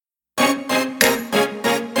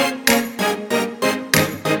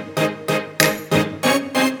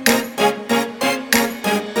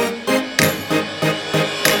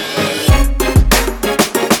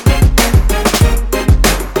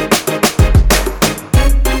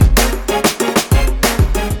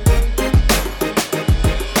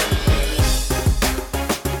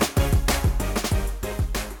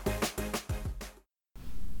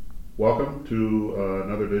to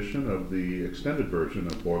another edition of the extended version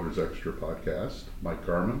of Boilers Extra podcast. Mike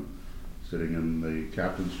Garman, sitting in the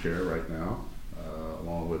captain's chair right now,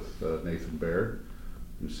 along with Nathan Baird,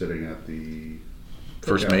 who's sitting at the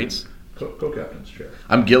first mates co-captain's chair.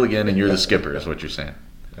 I'm Gilligan, and you're the skipper, is what you're saying.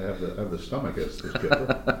 I have the stomach as the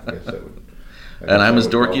skipper. I guess that would. And I'm as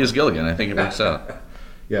dorky as Gilligan. I think it works out.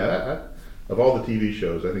 Yeah, of all the TV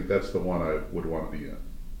shows, I think that's the one I would want to be in.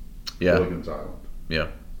 Yeah. Gilligan's Island. Yeah.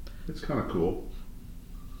 It's kind of cool.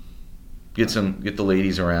 Get the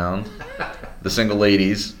ladies around, the single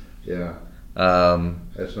ladies. Yeah. I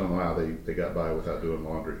just don't know how they got by without doing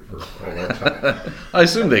laundry for all that time. I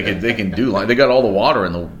assume they can do laundry. They got all the water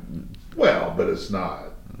in the. Well, but it's not.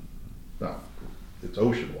 It's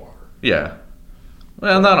ocean water. Yeah.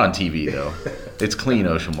 Well, not on TV though. It's clean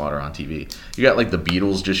ocean water on TV. You got like the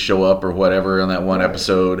Beatles just show up or whatever on that one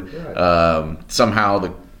episode. Right. Somehow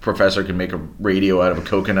the professor can make a radio out of a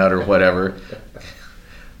coconut or whatever.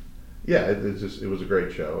 Yeah, it was a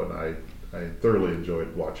great show, and I thoroughly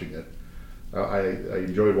enjoyed watching it. I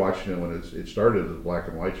enjoyed watching it when it started as a black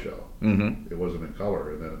and white show. Mm-hmm. It wasn't in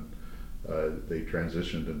color, and then they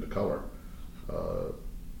transitioned into color.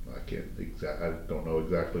 I don't know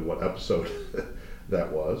exactly what episode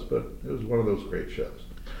that was, but it was one of those great shows.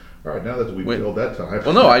 All right, now that we've filled that time.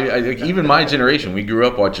 Well, no, I even my generation, we grew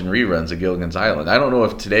up watching reruns of Gilligan's Island. I don't know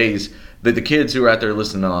if the kids who are out there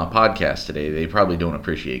listening on a podcast today, they probably don't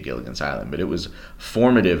appreciate Gilligan's Island, but it was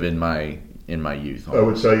formative in my youth. Almost. I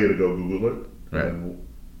would tell you to go Google it right. and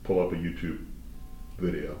pull up a YouTube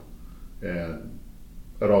video, and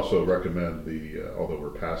I'd also recommend although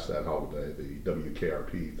we're past that holiday, the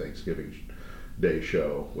WKRP Thanksgiving Day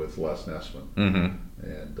show with Les Nessman. Mm-hmm.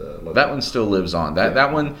 And that one still lives on.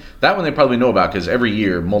 That one they probably know about because every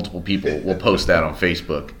year multiple people will post that on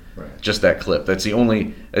Facebook. Right. Just that clip. I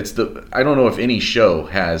don't know if any show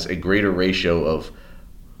has a greater ratio of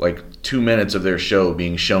like 2 minutes of their show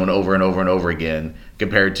being shown over and over and over again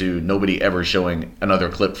compared to nobody ever showing another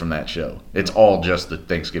clip from that show. It's all just the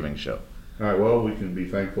Thanksgiving show. All right, well, we can be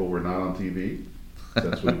thankful we're not on TV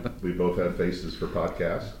since we both have faces for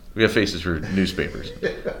podcasts. We have faces for newspapers.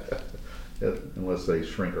 Unless they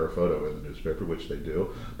shrink our photo in the newspaper, which they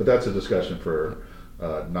do. But that's a discussion for,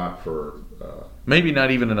 not for... maybe not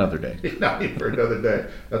even another day. Not even for another day.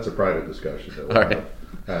 That's a private discussion that we'll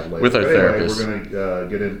have later. With our therapist. We're going to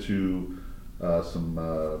get into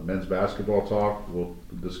some men's basketball talk. We'll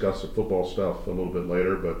discuss the football stuff a little bit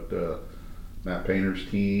later, but... Matt Painter's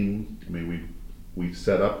team, I mean, we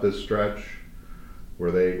set up this stretch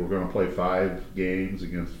where they were going to play 5 games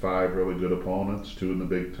against 5 really good opponents, 2 in the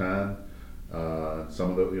Big Ten.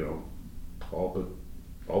 Some of the, all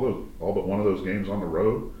but one of those games on the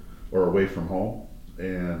road or away from home,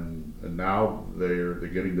 and now they're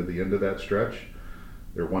getting to the end of that stretch.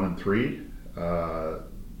 They're 1-3.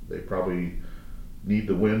 They probably need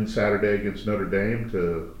to win Saturday against Notre Dame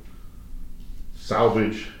to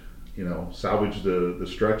salvage the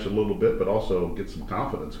stretch a little bit, but also get some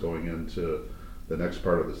confidence going into the next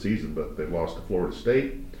part of the season. But they lost to Florida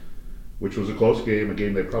State, which was a close game, a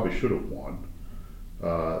game they probably should have won.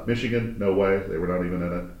 Michigan, no way, they were not even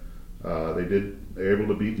in it. They were able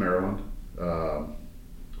to beat Maryland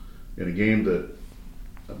in a game that,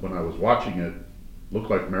 when I was watching it, looked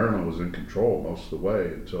like Maryland was in control most of the way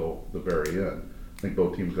until the very end. I think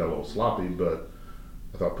both teams got a little sloppy, but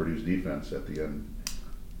I thought Purdue's defense at the end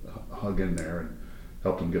hung in there and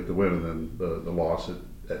helped them get the win, and then the loss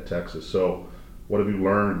at Texas. So what have you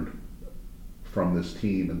learned from this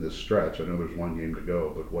team in this stretch? I know there's one game to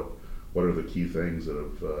go, but what are the key things that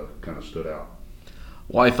have kind of stood out?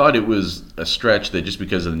 Well, I thought it was a stretch that just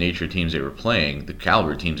because of the nature of teams they were playing, the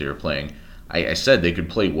caliber of teams they were playing, I said they could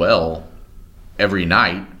play well every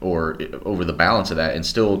night or over the balance of that and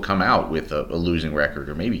still come out with a losing record,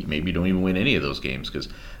 or maybe don't even win any of those games because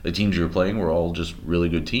the teams you were playing were all just really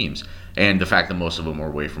good teams, and the fact that most of them were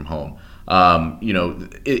away from home.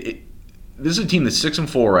 This is a team that's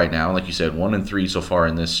 6-4 right now, like you said, 1-3 so far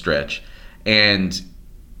in this stretch, and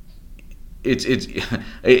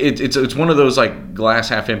it's one of those like glass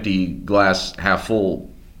half empty, glass half full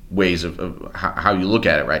ways of how you look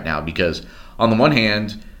at it right now, because on the one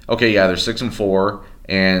hand, okay, yeah, they're 6-4,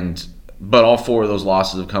 but all 4 of those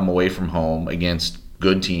losses have come away from home against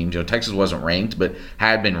good teams. Texas wasn't ranked, but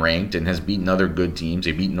had been ranked and has beaten other good teams.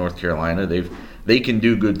 They beat North Carolina. They can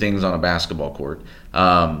do good things on a basketball court.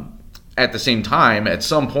 At the same time, at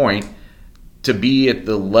some point, to be at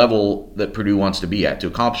the level that Purdue wants to be at, to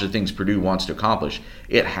accomplish the things Purdue wants to accomplish,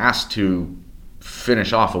 it has to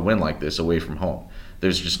finish off a win like this away from home.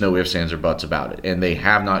 There's just no ifs, ands, or buts about it. And they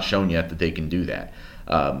have not shown yet that they can do that.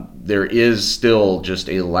 There is still just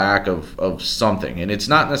a lack of something, and it's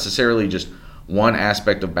not necessarily just one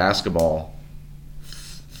aspect of basketball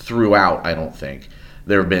throughout. I don't think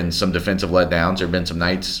there have been some defensive letdowns. There have been some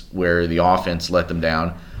nights where the offense let them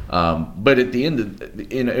down. But at the end,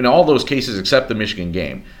 in all those cases except the Michigan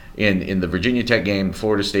game, in the Virginia Tech game,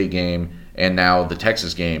 Florida State game, and now the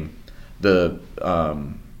Texas game, the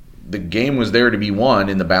game was there to be won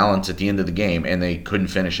in the balance at the end of the game, and they couldn't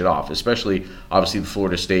finish it off. Especially, obviously, the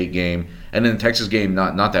Florida State game, and then the Texas game,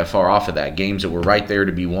 not that far off of that. Games that were right there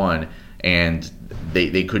to be won, and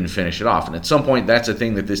they couldn't finish it off. And at some point, that's a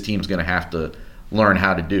thing that this team's going to have to learn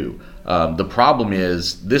how to do. The problem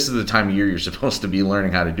is this is the time of year you're supposed to be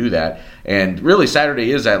learning how to do that. And really,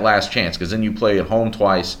 Saturday is that last chance, because then you play at home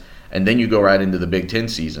twice, and then you go right into the Big Ten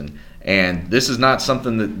season. And this is not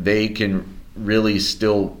something that they can really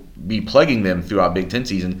still be plaguing them throughout Big Ten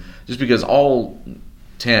season, just because all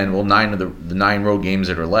 9 of the 9 road games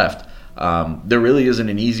that are left, there really isn't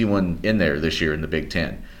an easy one in there this year in the Big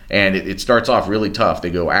Ten. And it starts off really tough. They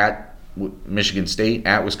go at Michigan State,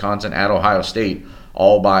 at Wisconsin, at Ohio State,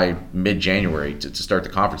 all by mid-January to start the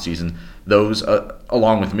conference season. Those,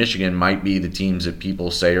 along with Michigan, might be the teams that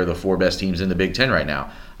people say are the 4 best teams in the Big Ten right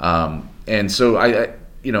now. And so I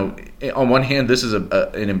on one hand, this is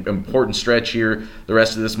an important stretch here the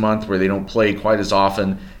rest of this month where they don't play quite as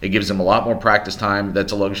often. It gives them a lot more practice time.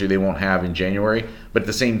 That's a luxury they won't have in January. But at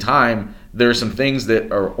the same time, there are some things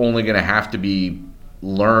that are only going to have to be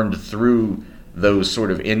learned through those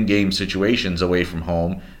sort of in-game situations away from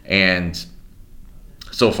home. And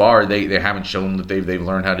so far, they haven't shown that they've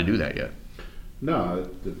learned how to do that yet. No,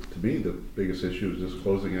 to me, the biggest issue is just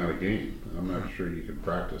closing out a game. I'm not sure you can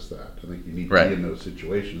practice that. I think you need to be in those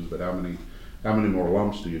situations, but how many more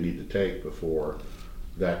lumps do you need to take before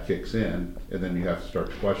that kicks in? And then you have to start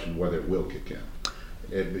to question whether it will kick in.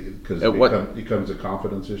 Because it becomes a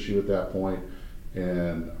confidence issue at that point.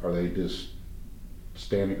 And are they just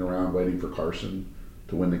standing around waiting for Carson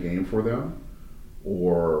to win the game for them?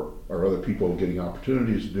 Or are other people getting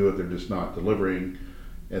opportunities to do it, they're just not delivering?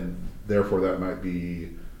 And therefore that might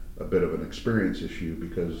be a bit of an experience issue,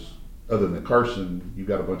 because other than Carson, you've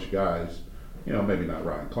got a bunch of guys, maybe not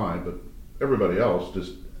Ryan Klein, but everybody else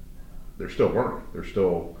they're still learning. They're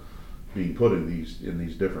still being put in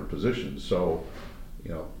these different positions. So,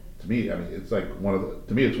 to me, it's like it's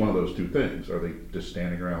one of those two things. Are they just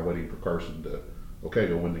standing around waiting for Carson to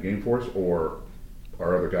go win the game for us, or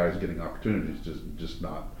are other guys getting opportunities, just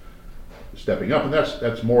not stepping up? And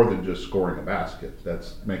that's more than just scoring a basket.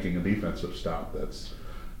 That's making a defensive stop. That's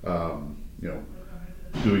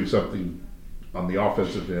doing something on the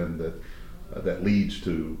offensive end that leads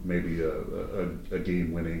to maybe a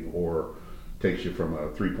game winning, or takes you from a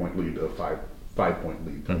 3-point lead to a 5-point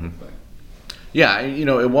lead type of thing. Yeah,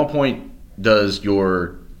 at what point does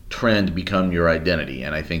your trend become your identity?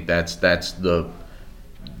 And I think that's the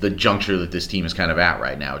juncture that this team is kind of at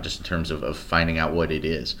right now, just in terms of finding out what it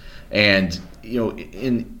is. And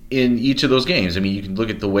in each of those games, you can look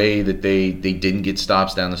at the way that they didn't get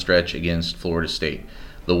stops down the stretch against Florida State,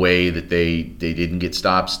 the way that they didn't get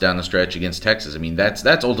stops down the stretch against Texas.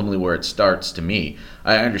 That's ultimately where it starts to me.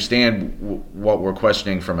 I understand what we're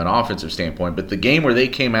questioning from an offensive standpoint, but the game where they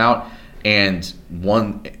came out and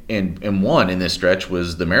won in this stretch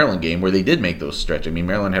was the Maryland game, where they did make those stretch.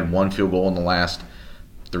 Maryland had 1 field goal in the last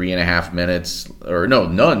 3.5 minutes, or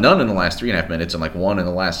none in the last 3.5 minutes, and 1 in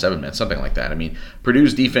the last 7 minutes, something like that.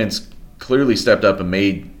 Purdue's defense clearly stepped up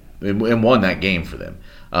and won that game for them.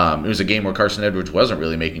 It was a game where Carson Edwards wasn't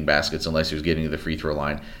really making baskets unless he was getting to the free throw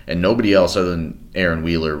line, and nobody else other than Aaron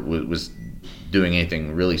Wheeler was doing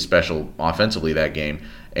anything really special offensively that game,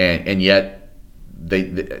 and yet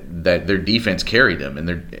their defense carried them,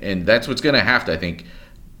 and that's what's going to have to, I think,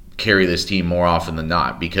 carry this team more often than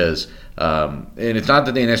not, because and it's not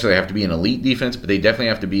that they necessarily have to be an elite defense, but they definitely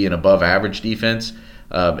have to be an above average defense,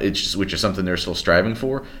 which is something they're still striving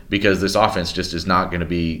for, because this offense just is not going to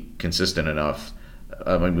be consistent enough.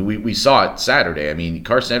 We saw it Saturday.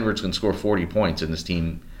 Carson Edwards can score 40 points and this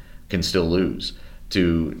team can still lose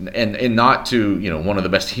and not to one of the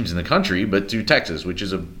best teams in the country, but to Texas, which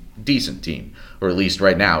is a decent team, or at least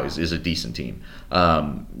right now is a decent team.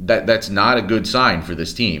 That's not a good sign for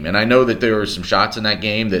this team. And I know that there were some shots in that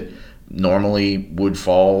game that normally would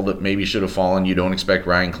fall, that maybe should have fallen. You don't expect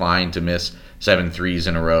Ryan Klein to miss 7 threes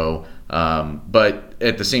in a row. But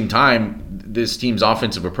at the same time, this team's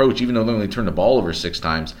offensive approach, even though they only turned the ball over 6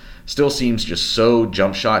 times, still seems just so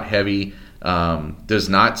jump shot heavy. Does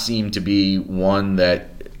not seem to be one that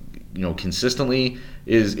consistently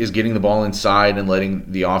is getting the ball inside and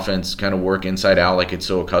letting the offense kind of work inside out like it's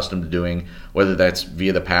so accustomed to doing, whether that's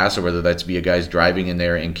via the pass or whether that's via guys driving in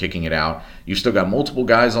there and kicking it out. You've still got multiple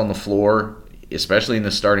guys on the floor, especially in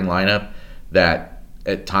the starting lineup, that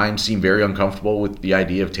at times seem very uncomfortable with the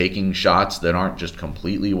idea of taking shots that aren't just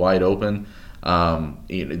completely wide open.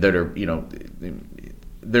 That are,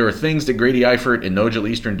 there are things that Grady Eifert and Nojel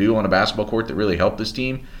Eastern do on a basketball court that really help this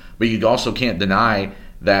team, but you also can't deny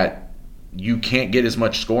that you can't get as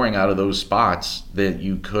much scoring out of those spots that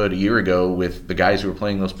you could a year ago with the guys who were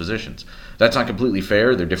playing those positions. That's not completely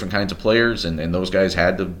fair. They're different kinds of players, and those guys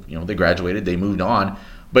had to, they graduated, they moved on.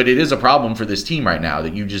 But it is a problem for this team right now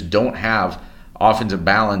that you just don't have offensive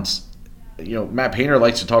balance. Matt Painter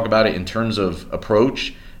likes to talk about it in terms of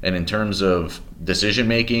approach and in terms of decision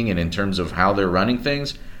making and in terms of how they're running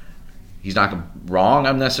things. He's not wrong,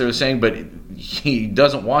 I'm necessarily saying, but he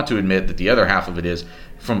doesn't want to admit that the other half of it is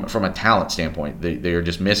from a talent standpoint. They are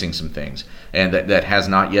just missing some things, and that has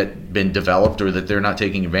not yet been developed, or that they're not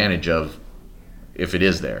taking advantage of if it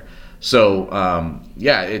is there. So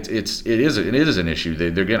it is an issue.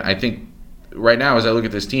 They're gonna. I think right now, as I look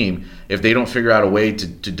at this team, if they don't figure out a way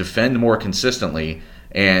to defend more consistently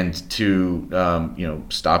and to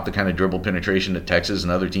stop the kind of dribble penetration that Texas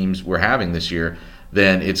and other teams were having this year,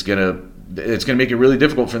 then it's gonna make it really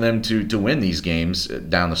difficult for them to win these games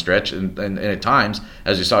down the stretch. And at times,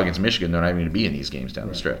 as you saw against Michigan, they're not even going to be in these games down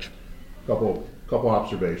the stretch. Couple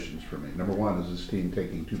observations for me. Number one is this team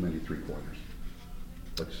taking too many 3-pointers.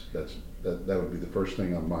 That would be the first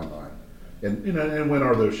thing on my mind. And when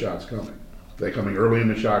are those shots coming? Are they coming early in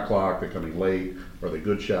the shot clock? They're coming late? Are they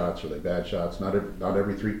good shots? Are they bad shots? Not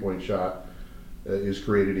every 3-point shot is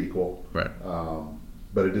created equal. Right.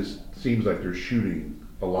 But it just seems like they're shooting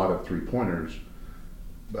a lot of 3-pointers,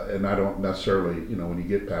 and I don't necessarily, when you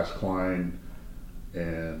get past Klein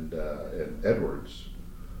and Edwards,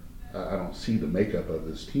 I don't see the makeup of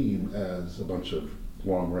this team as a bunch of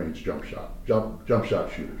long-range jump shot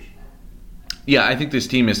shooters. Yeah, I think this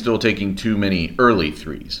team is still taking too many early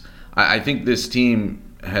threes. I think this team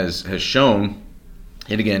has shown,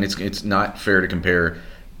 and again, it's not fair to compare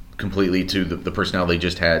completely to the personnel they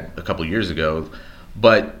just had a couple years ago,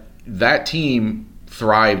 but that team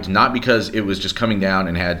thrived not because it was just coming down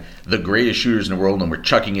and had the greatest shooters in the world and were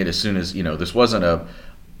chucking it as soon as, this wasn't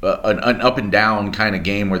an up and down kind of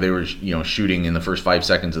game where they were, shooting in the first 5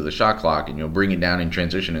 seconds of the shot clock and, bringing down in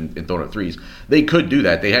transition and throwing up threes. They could do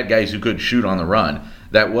that. They had guys who could shoot on the run.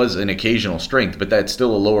 That was an occasional strength, but that's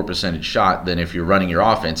still a lower percentage shot than if you're running your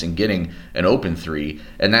offense and getting an open three.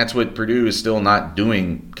 And that's what Purdue is still not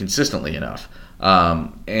doing consistently enough.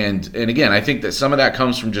 And again, I think that some of that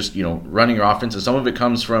comes from just, running your offense, and some of it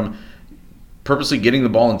comes from purposely getting the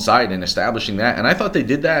ball inside and establishing that. And I thought they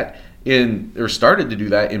did that started to do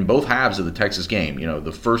that in both halves of the Texas game.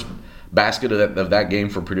 The first basket of that game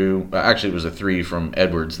for Purdue, actually it was a three from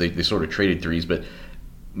Edwards. They sort of traded threes, but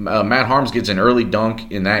Matt Haarms gets an early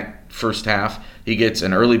dunk in that first half. He gets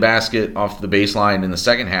an early basket off the baseline in the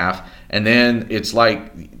second half, and then it's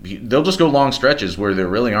like they'll just go long stretches where there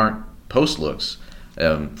really aren't post looks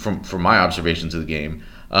from my observations of the game.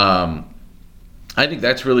 I think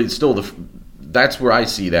that's really still that's where I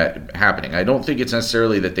see that happening. I don't think it's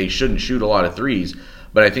necessarily that they shouldn't shoot a lot of threes,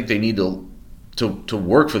 but I think they need to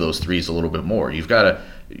work for those threes a little bit more.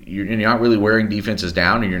 You're not really wearing defenses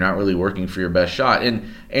down, and you're not really working for your best shot.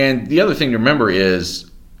 And the other thing to remember is,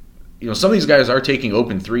 some of these guys are taking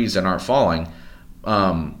open threes and aren't falling.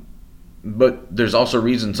 But there's also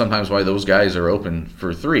reasons sometimes why those guys are open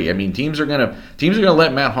for three. I mean, teams are gonna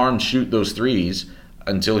let Matt Haarms shoot those threes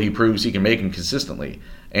until he proves he can make them consistently.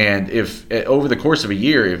 And if over the course of a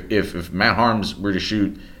year, if Matt Haarms were to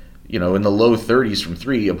shoot, in the low 30s from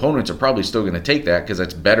three, opponents are probably still going to take that because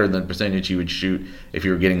that's better than the percentage you would shoot if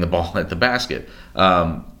you were getting the ball at the basket.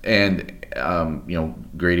 Grady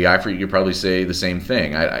Eifert, you could probably say the same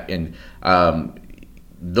thing.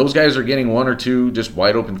 Those guys are getting one or two just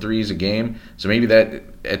wide open threes a game. So maybe that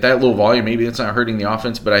at that low volume, maybe it's not hurting the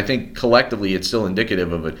offense. But I think collectively, it's still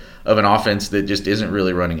indicative of an offense that just isn't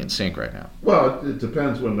really running in sync right now. Well, it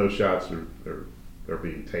depends when those shots are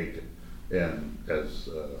being taken, and as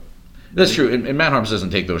that's true. And Matt Haarms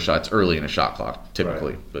doesn't take those shots early in a shot clock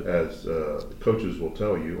typically. Right. But as coaches will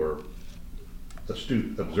tell you, or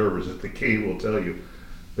astute observers at the game will tell you,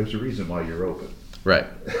 there's a reason why you're open. Right.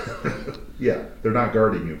 Yeah, they're not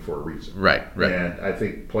guarding you for a reason. Right. And I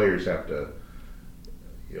think players have to,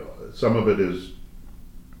 some of it is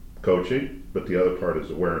coaching, but the other part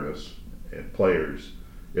is awareness. And players,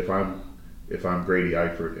 if I'm Grady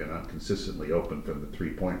Eifert and I'm consistently open from the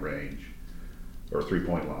 3-point range or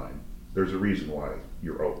 3-point line, there's a reason why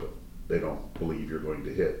you're open. they don't believe you're going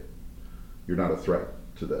to hit. You're not a threat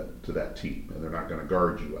to that team, and they're not going to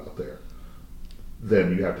guard you out there.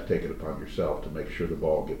 Then you have to take it upon yourself to make sure the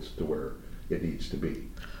ball gets to where it needs to be.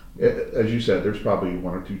 As you said, there's probably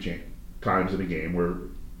one or two times in a game where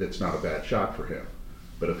it's not a bad shot for him.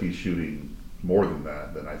 But if he's shooting more than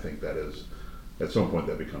that, then I think that is, at some point,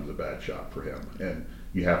 that becomes a bad shot for him. And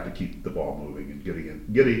you have to keep the ball moving and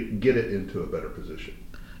get it into a better position.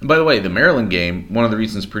 And by the way, the Maryland game, one of the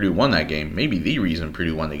reasons Purdue won that game, maybe the reason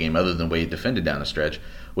Purdue won the game, other than the way it defended down the stretch,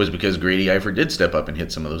 was because Grady Eifert did step up and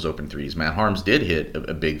hit some of those open threes. Matt Harms did hit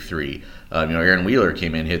a big three. Aaron Wheeler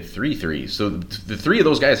came in, hit 3 threes. So the three of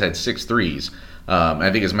those guys had 6 threes. I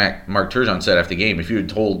think as Mark Turgeon said after the game, if you had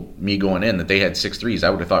told me going in that they had 6 threes, I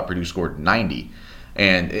would have thought Purdue scored 90.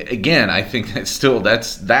 And again, I think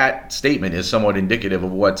that statement is somewhat indicative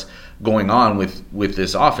of what's going on with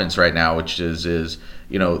this offense right now, which is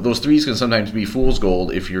those threes can sometimes be fool's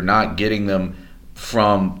gold if you're not getting them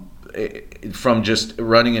from just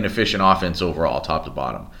running an efficient offense overall, top to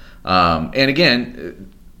bottom. And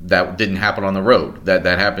again, that didn't happen on the road. That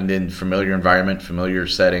happened in familiar environment, familiar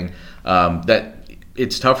setting. That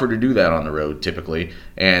it's tougher to do that on the road typically,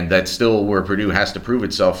 and that's still where Purdue has to prove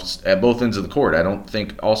itself at both ends of the court. I don't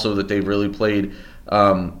think also that they've really played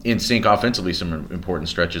in sync offensively some important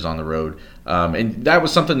stretches on the road. And that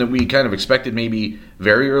was something that we kind of expected maybe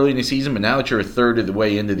very early in the season, but now that you're a third of the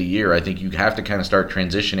way into the year, I think you have to kind of start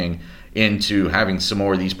transitioning into having some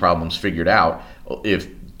more of these problems figured out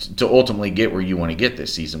to ultimately get where you want to get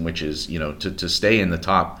this season, which is, to stay in the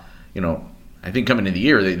top, I think coming into the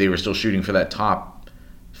year, they were still shooting for that top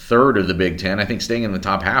third of the Big Ten. I think staying in the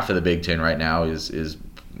top half of the Big Ten right now is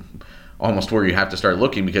almost where you have to start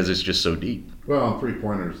looking because it's just so deep. Well, on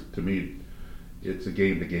 3-pointers, to me, it's a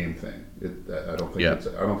game-to-game thing. I don't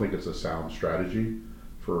think it's a sound strategy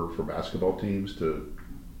for basketball teams to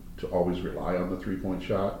always rely on the 3-point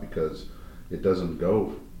shot because it doesn't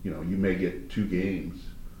go. You may get 2 games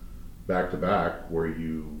back to back where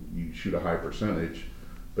you shoot a high percentage,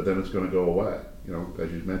 but then it's going to go away.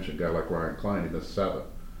 As you mentioned, a guy like Ryan Klein, he missed 7.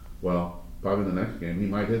 Well, probably the next game he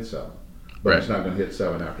might hit 7, but he's not going to hit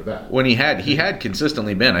 7 after that. When he had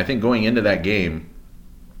consistently been, I think going into that game,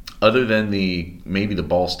 other than maybe the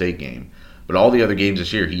Ball State game, but all the other games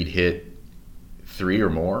this year he'd hit 3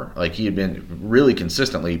 or more. Like he had been really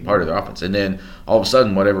consistently part of the offense, and then all of a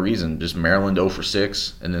sudden, whatever reason, just Maryland 0 for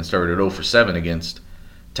 6, and then started 0 for 7 against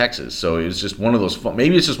Texas. So it was just one of those.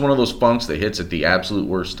 Maybe it's just one of those funks that hits at the absolute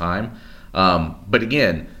worst time. But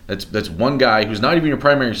again, that's one guy who's not even your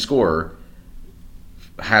primary scorer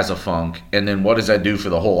has a funk, and then what does that do for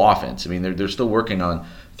the whole offense? I mean, they're still working on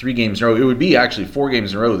 3 games in a row. It would be actually 4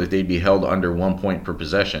 games in a row that they'd be held under 1 point per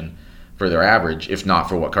possession for their average, if not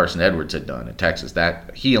for what Carson Edwards had done at Texas.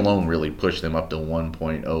 That he alone really pushed them up to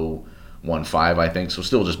 1.015, I think. So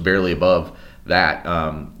still just barely above that.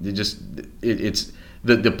 It's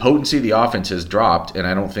the potency of the offense has dropped, and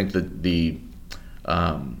I don't think that the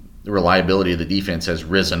reliability of the defense has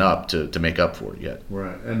risen up to make up for it yet.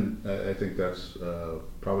 Right, and I think that's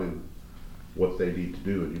probably what they need to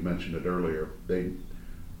do. And you mentioned it earlier.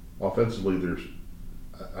 Offensively,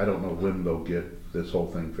 I don't know when they'll get this whole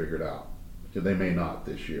thing figured out. They may not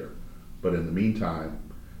this year, but in the meantime,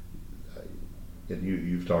 and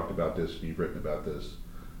you've talked about this and you've written about this,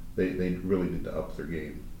 they really need to up their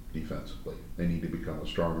game defensively. They need to become a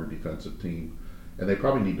stronger defensive team, and they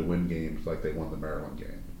probably need to win games like they won the Maryland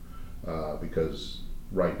game. Because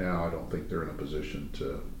right now I don't think they're in a position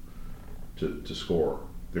to score.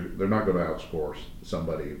 They're not going to outscore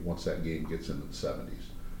somebody once that game gets into the 70s,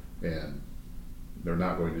 and they're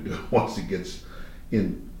not going to do it once it gets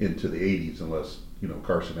into the 80s unless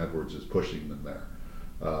Carson Edwards is pushing them there.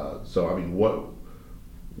 So I mean,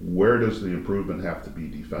 where does the improvement have to be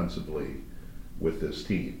defensively with this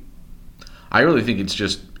team? I really think it's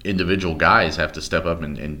just individual guys have to step up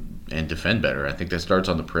and defend better. I think that starts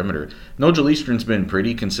on the perimeter. Nigel Eastern's been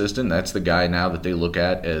pretty consistent. That's the guy now that they look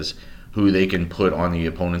at as who they can put on the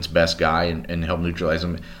opponent's best guy and help neutralize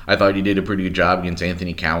him. I thought he did a pretty good job against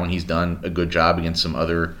Anthony Cowan. He's done a good job against some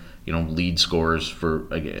other lead scorers for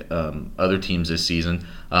other teams this season.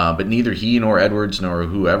 But neither he nor Edwards nor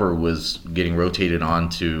whoever was getting rotated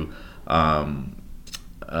onto I'm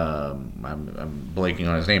blanking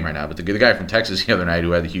on his name right now, but the guy from Texas the other night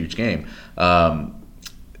who had the huge game.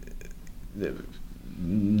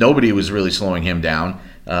 Nobody was really slowing him down.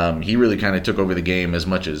 He really kind of took over the game as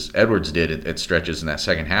much as Edwards did at stretches in that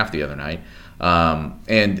second half the other night.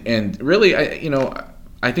 And really,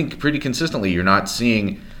 I think pretty consistently you're not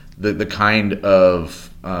seeing the kind of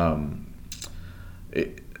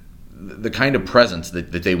presence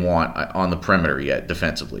that they want on the perimeter yet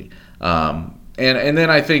defensively. And then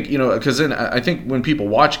I think, because then I think when people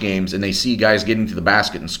watch games and they see guys getting to the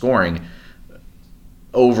basket and scoring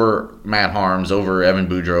over Matt Harms, over Evan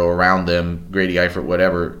Boudreaux, around them, Grady Eifert,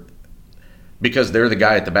 whatever, because they're the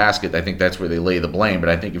guy at the basket, I think that's where they lay the blame. But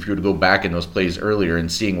I think if you were to go back in those plays earlier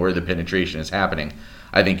and seeing where the penetration is happening,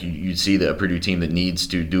 I think you'd see a Purdue team that needs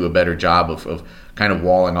to do a better job of kind of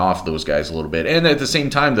walling off those guys a little bit. And at the same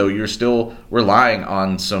time, though, you're still relying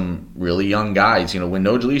on some really young guys. When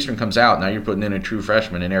Nigel Eastern comes out, now you're putting in a true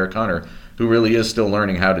freshman in Eric Hunter, who really is still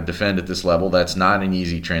learning how to defend at this level. That's not an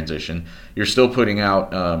easy transition. You're still putting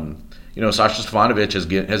out Sasha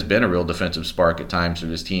Stefanovic has been a real defensive spark at times for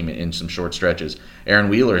this team in some short stretches. Aaron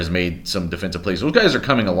Wheeler has made some defensive plays. Those guys are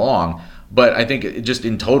coming along, but I think just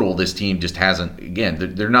in total, this team just hasn't,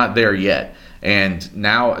 again, they're not there yet. And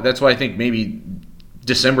now that's why I think maybe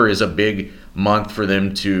December is a big month for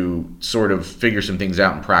them to sort of figure some things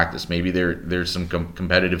out in practice. Maybe there's some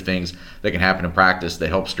competitive things that can happen in practice that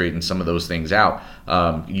help straighten some of those things out.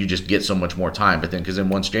 You just get so much more time. But then, because then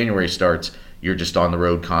once January starts, you're just on the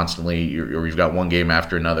road constantly, or you've got one game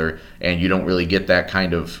after another, and you don't really get that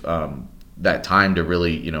kind of that time to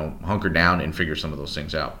really hunker down and figure some of those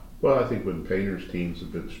things out. Well, I think when Painter's teams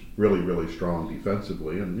have been really, really strong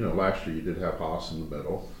defensively, and last year you did have Haas in the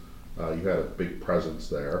middle, you had a big presence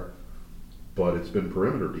there, but it's been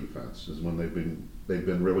perimeter defense is when they've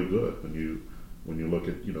been really good. When you look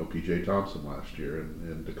at PJ Thompson last year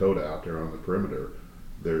and Dakota out there on the perimeter,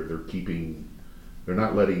 they're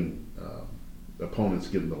not letting opponents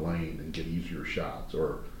get in the lane and get easier shots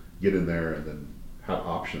or get in there and then have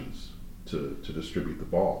options to distribute the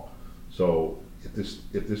ball. So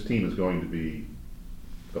if this team is going to be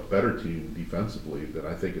a better team defensively, then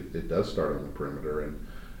I think it does start on the perimeter, and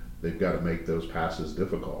they've got to make those passes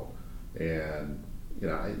difficult. And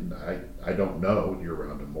I don't know, you're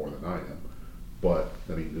around them more than I am, but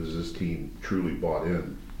I mean, is this team truly bought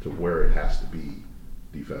in to where it has to be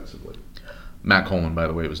defensively? Matt Coleman, by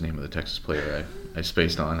the way, was the name of the Texas player I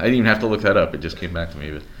spaced on. I didn't even have to look that up. It just came back to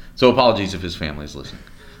me. So apologies if his family's listening,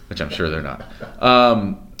 which I'm sure they're not.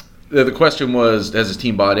 The question was, has his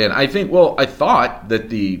team bought in? I thought that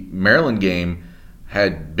the Maryland game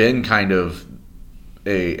had been kind of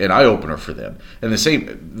an eye-opener for them. And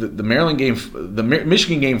the Maryland game, the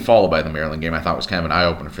Michigan game followed by the Maryland game, I thought was kind of an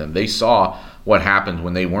eye-opener for them. They saw what happened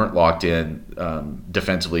when they weren't locked in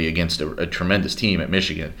defensively against a tremendous team at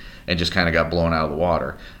Michigan and just kind of got blown out of the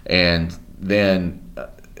water. And then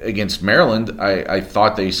against Maryland, I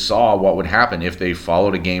thought they saw what would happen if they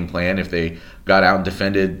followed a game plan, if they got out and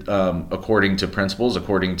defended according to principles,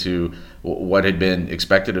 according to what had been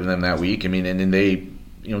expected of them that week. I mean, and then they,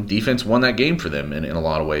 defense won that game for them in a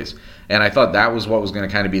lot of ways. And I thought that was what was going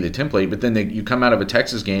to kind of be the template. But then you come out of a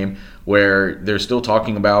Texas game where they're still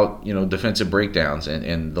talking about, defensive breakdowns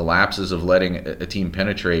and the lapses of letting a team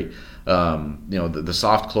penetrate, the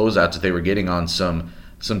soft closeouts that they were getting on some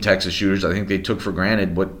Texas shooters. I think they took for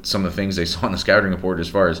granted what some of the things they saw in the scouting report as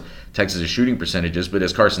far as Texas' shooting percentages. But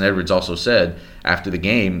as Carson Edwards also said after the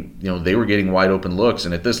game, they were getting wide open looks.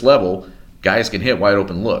 And at this level, guys can hit wide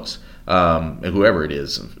open looks. Whoever it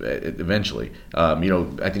is, eventually.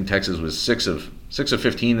 I think Texas was 6 of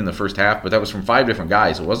 15 in the first half, but that was from 5 different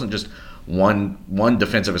guys. It wasn't just one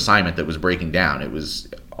defensive assignment that was breaking down. It was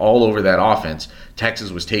all over that offense.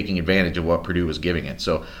 Texas was taking advantage of what Purdue was giving it.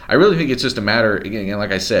 So I really think it's just a matter, again,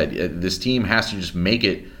 like I said, this team has to just make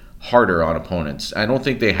it harder on opponents. I don't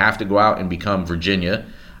think they have to go out and become Virginia.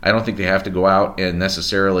 I don't think they have to go out and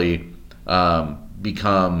necessarily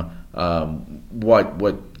become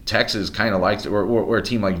what Texas kind of likes, or a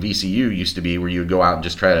team like VCU used to be, where you would go out and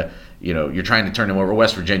just try to, you're trying to turn them over.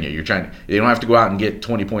 West Virginia, they don't have to go out and get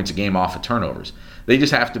 20 points a game off of turnovers. They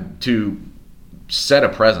just have to set a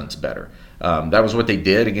presence better. That was what they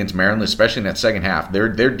did against Maryland, especially in that second half. Their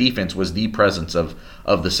defense was the presence of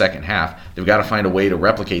the second half. They've got to find a way to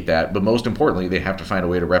replicate that, but most importantly, they have to find a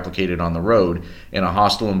way to replicate it on the road in a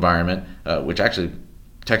hostile environment, which actually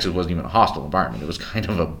Texas wasn't even a hostile environment. It was kind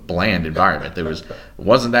of a bland environment.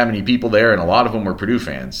 Wasn't that many people there, and a lot of them were Purdue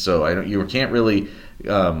fans. So you can't really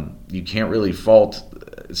fault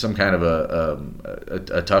some kind of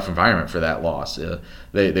a tough environment for that loss.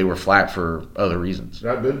 They were flat for other reasons.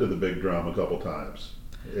 I've been to the Big Drum a couple times.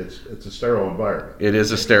 It's a sterile environment. It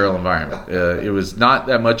is a sterile environment. It was not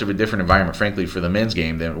that much of a different environment, frankly, for the men's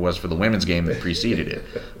game than it was for the women's game that preceded it.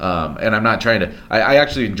 And I'm not trying to. I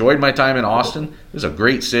actually enjoyed my time in Austin. It was a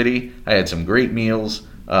great city. I had some great meals.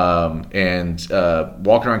 And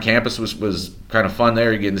walking around campus was kind of fun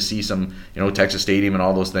there. You're getting to see some, Texas Stadium and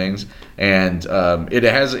all those things. And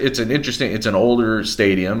it's an older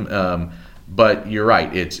stadium. but you're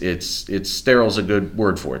right. It's sterile is a good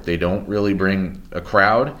word for it. They don't really bring a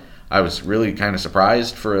crowd. I was really kind of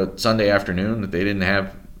surprised for a Sunday afternoon that they didn't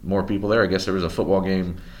have more people there. I guess there was a football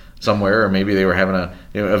game somewhere, or maybe they were having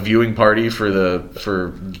a viewing party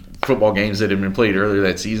for football games that had been played earlier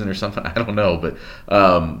that season or something. I don't know, but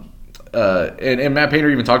and Matt Painter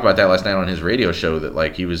even talked about that last night on his radio show, that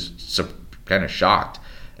like he was kind of shocked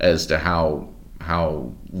as to how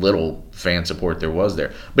little fan support there was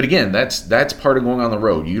there. But again, that's part of going on the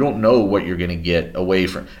road. You don't know what you're going to get away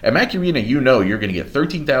from. At Mackey Arena, you're going to get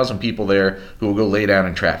 13,000 people there who will go lay down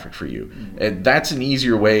in traffic for you. And that's an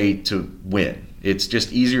easier way to win. It's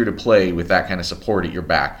just easier to play with that kind of support at your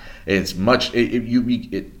back. It's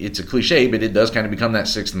it's a cliche, but it does kind of become that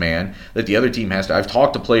sixth man that the other team has to. I've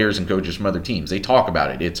talked to players and coaches from other teams. They talk about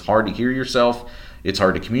it. It's hard to hear yourself. It's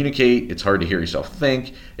hard to communicate. It's hard to hear yourself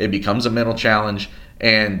think. It becomes a mental challenge,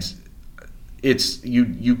 and it's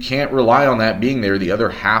you can't rely on that being there the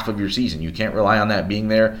other half of your season. You can't rely on that being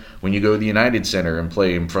there when you go to the United Center and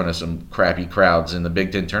play in front of some crappy crowds in the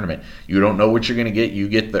Big Ten tournament. You don't know what you're going to get. You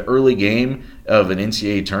get the early game of an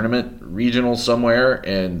NCAA tournament regional somewhere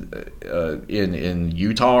and in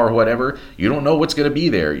Utah or whatever. You don't know what's going to be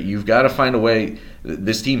there. You've got to find a way.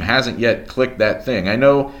 This team hasn't yet clicked that thing. I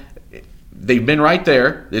know they've been right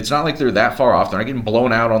there. It's not like they're that far off. They're not getting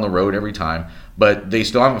blown out on the road every time, but they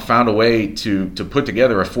still haven't found a way to put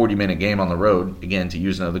together a 40-minute game on the road, again, to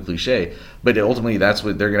use another cliche. But ultimately, that's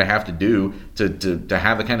what they're going to have to do to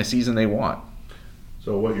have the kind of season they want.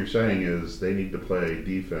 So what you're saying is they need to play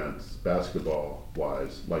defense,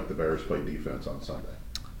 basketball-wise, like the Bears play defense on Sunday.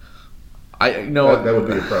 That would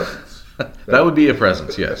be a presence. That would be a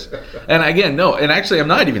presence, yes. And again, no, and actually I'm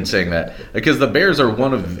not even saying that, because the Bears are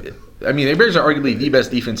the Bears are arguably the best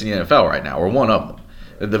defense in the NFL right now, or one of them.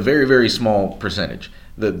 The very, very small percentage.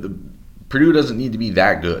 The Purdue doesn't need to be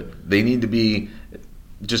that good. They need to be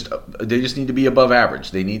they just need to be above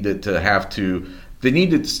average. They need they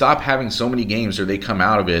need to stop having so many games where they come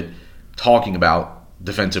out of it talking about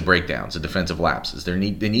defensive breakdowns and defensive lapses. They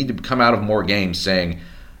need to come out of more games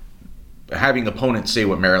having opponents say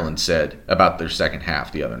what Maryland said about their second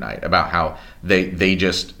half the other night, about how they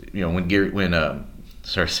just, when Gary Williams,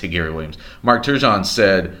 Mark Turgeon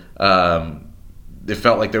said it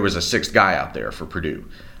felt like there was a sixth guy out there for Purdue.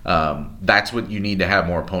 That's what you need to have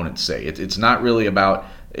more opponents say. It's not really about,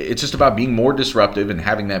 it's just about being more disruptive and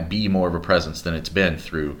having that be more of a presence than it's been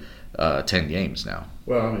through 10 games now.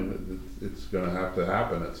 Well, I mean, it's going to have to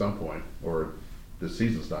happen at some point, or this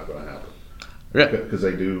season's not going to happen. Yeah. Because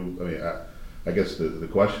they do. I mean, I guess the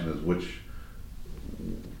question is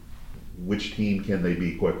which team can they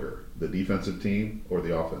be quicker, the defensive team or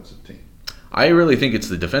the offensive team? I really think it's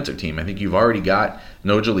the defensive team. I think you've already got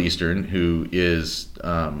Nigel Eastern, who is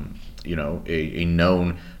a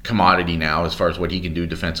known commodity now as far as what he can do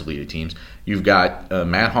defensively to teams. You've got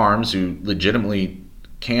Matt Harms, who legitimately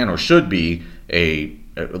can or should be a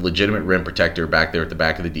legitimate rim protector back there at the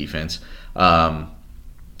back of the defense.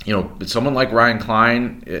 Someone like Ryan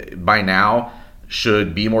Klein by now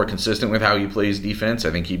should be more consistent with how he plays defense.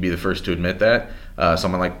 I think he'd be the first to admit that.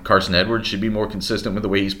 Someone like Carson Edwards should be more consistent with the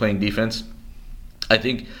way he's playing defense. I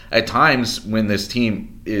think at times when this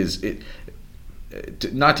team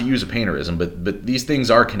not to use a Painerism, but these things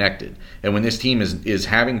are connected. And when this team is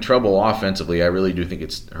having trouble offensively, I really do think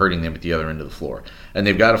it's hurting them at the other end of the floor. And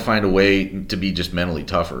they've got to find a way to be just mentally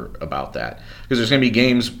tougher about that. Because there's going to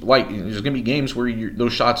be games where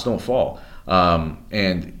those shots don't fall.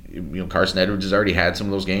 And Carson Edwards has already had some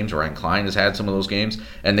of those games. Ryan Klein has had some of those games,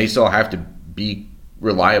 and they still have to be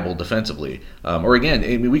reliable defensively. Or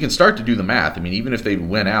again, we can start to do the math. I mean, even if they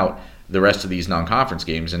win out the rest of these non-conference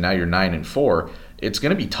games, and now you're 9-4, it's going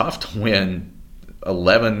to be tough to win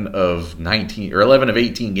 11 of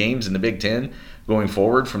 18 games in the Big Ten going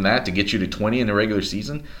forward from that to get you to 20 in the regular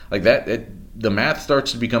season. Like that, the math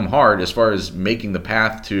starts to become hard as far as making the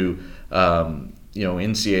path to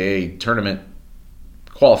NCAA tournament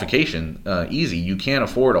qualification easy. You can't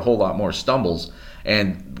afford a whole lot more stumbles.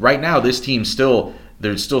 And right now, this team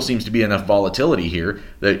there still seems to be enough volatility here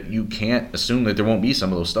that you can't assume that there won't be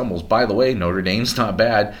some of those stumbles. By the way, Notre Dame's not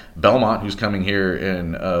bad. Belmont, who's coming here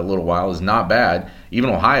in a little while, is not bad. Even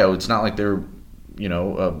Ohio, it's not like they're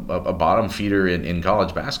a bottom feeder in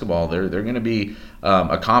college basketball. They're going to be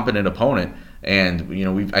a competent opponent. And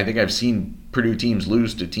I think I've seen Purdue teams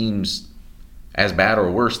lose to teams as bad or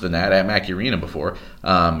worse than that at Mackey Arena before.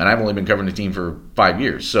 And I've only been covering the team for 5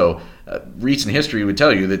 years. So recent history would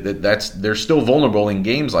tell you that they're still vulnerable in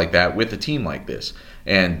games like that with a team like this.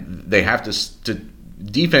 And they have to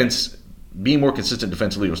defense, being more consistent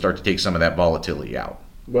defensively will start to take some of that volatility out.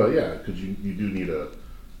 Well, yeah, because you do need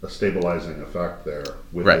a stabilizing effect there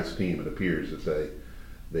with Right. this team. It appears that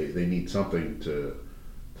they need something to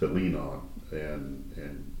lean on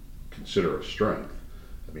and consider a strength.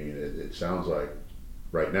 I mean, it sounds like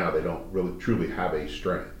right now they don't really truly have a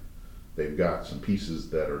strength. They've got some pieces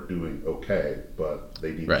that are doing okay, but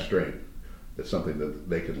they need Right. a strength. It's something that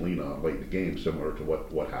they can lean on late in the game, similar to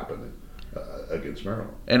what happened against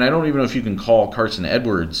Maryland. And I don't even know if you can call Carson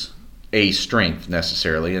Edwards a strength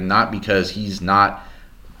necessarily, and not because he's not.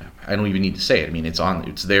 I don't even need to say it. I mean,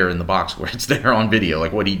 it's there in the box score. It's there on video.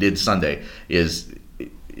 Like what he did Sunday is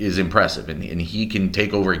impressive, and he can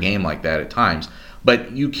take over a game like that at times.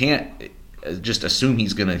 But you can't just assume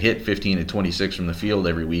he's going to hit 15 to 26 from the field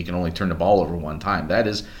every week and only turn the ball over one time. That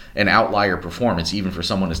is an outlier performance, even for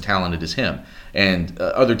someone as talented as him. And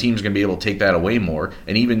other teams are going to be able to take that away more.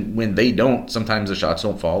 And even when they don't, sometimes the shots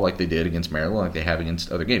don't fall like they did against Maryland, like they have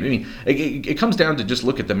against other games. I mean, it comes down to just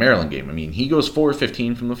look at the Maryland game. I mean, he goes 4 of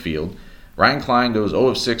 15 from the field. Ryan Klein goes 0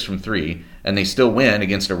 of 6 from 3, and they still win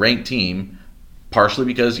against a ranked team. Partially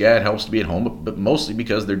because, it helps to be at home, but mostly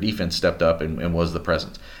because their defense stepped up and was the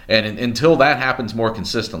presence. And until that happens more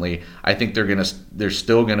consistently, I think they're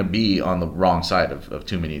still gonna be on the wrong side of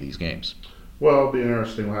too many of these games. Well, it'll be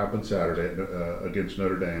interesting what happens Saturday against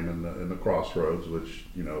Notre Dame in the Crossroads, which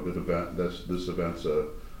this event's a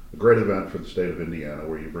great event for the state of Indiana,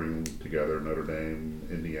 where you bring together Notre Dame,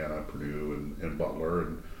 Indiana, Purdue, and Butler,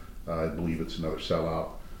 and I believe it's another sellout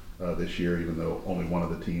this year, even though only one of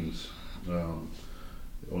the teams.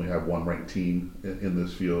 Only have one ranked team in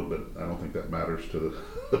this field, but I don't think that matters to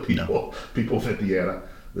the people of Indiana,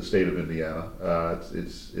 the state of Indiana.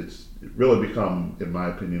 It's really become, in my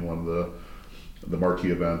opinion, one of the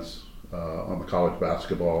marquee events on the college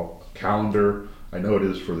basketball calendar. I know it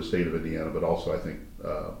is for the state of Indiana, but also I think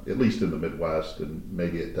at least in the Midwest, and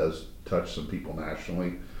maybe it does touch some people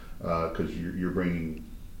nationally, because you're bringing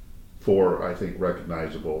 4, I think,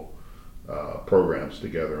 recognizable programs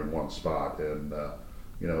together in one spot, and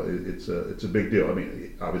it's a big deal. I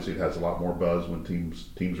mean, obviously it has a lot more buzz when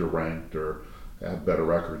teams are ranked or have better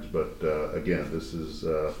records, but again, this is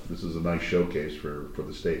a nice showcase for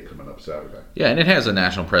the state coming up Saturday. Yeah, and it has a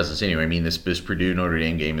national presence anyway. I mean, this Purdue Notre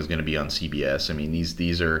Dame game is going to be on CBS. I mean,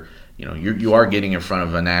 these are you are getting in front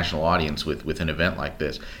of a national audience with an event like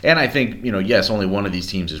this. And I think yes, only one of these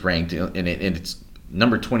teams is ranked, and it's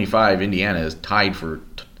number 25. Indiana is tied for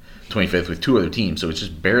 25th with 2 other teams, so it's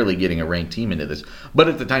just barely getting a ranked team into this. But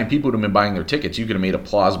at the time people would have been buying their tickets, you could have made a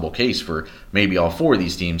plausible case for maybe all 4 of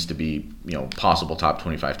these teams to be possible top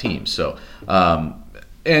 25 teams. So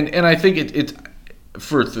and I think it's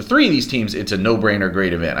for the 3 of these teams, it's a no-brainer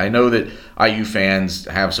great event. I know that IU fans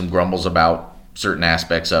have some grumbles about certain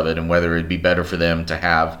aspects of it and whether it'd be better for them to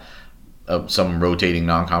have some rotating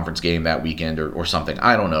non-conference game that weekend or something.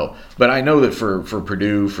 I don't know. But I know that for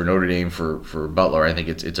Purdue, for Notre Dame, for Butler, I think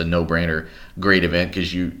it's a no-brainer great event,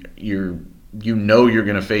 because you're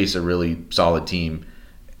going to face a really solid team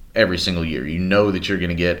every single year. You know that you're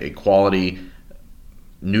going to get a quality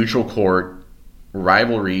neutral court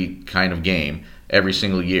rivalry kind of game every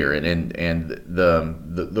single year, and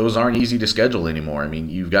those aren't easy to schedule anymore. I mean,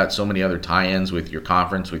 you've got so many other tie-ins with your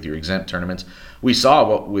conference, with your exempt tournaments. We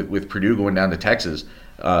saw with Purdue going down to Texas.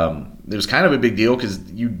 It was kind of a big deal because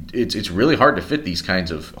it's really hard to fit these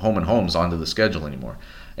kinds of home and homes onto the schedule anymore.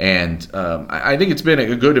 And I think it's been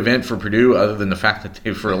a good event for Purdue, other than the fact that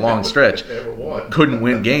they, for a long stretch, couldn't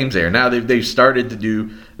win games there. Now they've started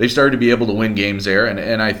to be able to win games there,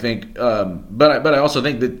 and I think, but I also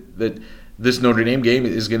think that this Notre Dame game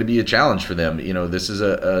is going to be a challenge for them. This is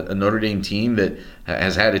a Notre Dame team that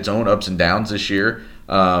has had its own ups and downs this year.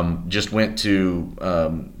 Just went to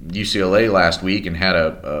UCLA last week and had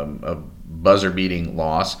a buzzer-beating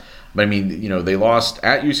loss. But I mean, they lost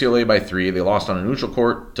at UCLA by 3. They lost on a neutral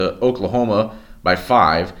court to Oklahoma by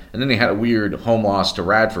 5, and then they had a weird home loss to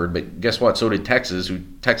Radford. But guess what? So did Texas,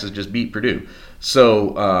 Texas just beat Purdue.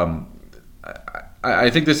 So I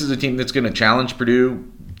think this is a team that's going to challenge Purdue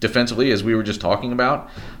defensively, as we were just talking about.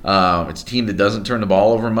 It's a team that doesn't turn the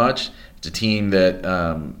ball over much. It's a team that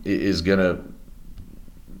is going to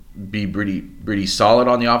be pretty solid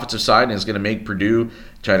on the offensive side, and is going to make Purdue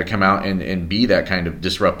try to come out and be that kind of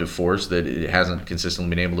disruptive force that it hasn't consistently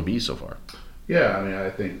been able to be so far. Yeah, I mean,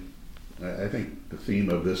 I think the theme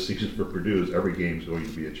of this season for Purdue is every game is going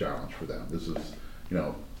to be a challenge for them. This is,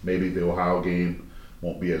 maybe the Ohio game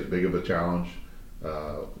won't be as big of a challenge.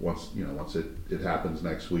 Once it happens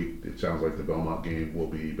next week, it sounds like the Belmont game will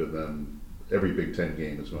be, but then every Big Ten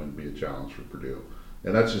game is going to be a challenge for Purdue.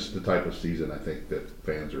 And that's just the type of season I think that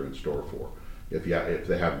fans are in store for, if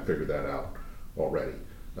they haven't figured that out already.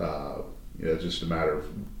 It's just a matter of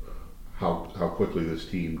how quickly this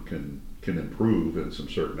team can improve in some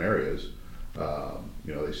certain areas.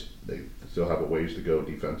 They still have a ways to go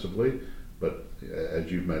defensively, but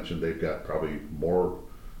as you've mentioned, they've got probably more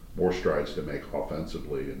strides to make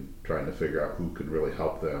offensively, and trying to figure out who can really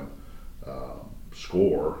help them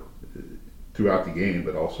score throughout the game,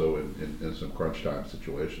 but also in some crunch time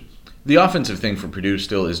situations. The offensive thing for Purdue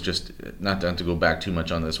still is just, not to go back too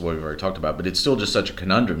much on this, what we've already talked about, but it's still just such a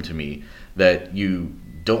conundrum to me that you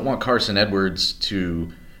don't want Carson Edwards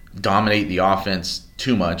to dominate the offense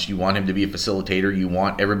too much. You want him to be a facilitator. You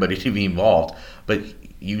want everybody to be involved, but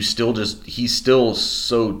he's still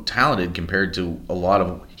so talented compared to a lot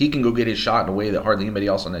of, he can go get his shot in a way that hardly anybody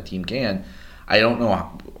else on that team can. I don't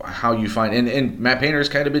know how you find, and Matt Painter's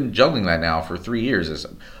kind of been juggling that now for 3 years.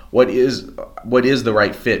 What is the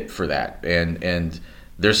right fit for that? And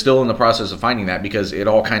they're still in the process of finding that, because it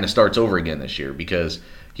all kind of starts over again this year, because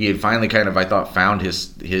he had finally kind of, I thought, found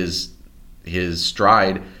his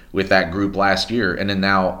stride with that group last year, and then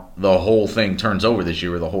now the whole thing turns over this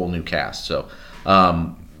year with a whole new cast. So,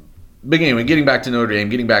 but anyway, getting back to Notre Dame,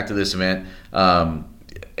 getting back to this event,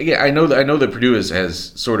 I know that Purdue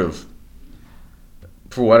has sort of,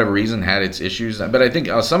 for whatever reason, had its issues, but I think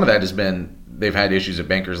some of that has been they've had issues at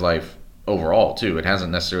Bankers Life overall too. It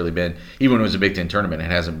hasn't necessarily been, even when it was a Big Ten tournament,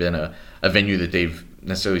 it hasn't been a venue that they've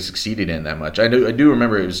necessarily succeeded in that much. I do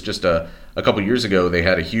remember it was just a couple years ago they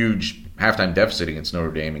had a huge halftime deficit against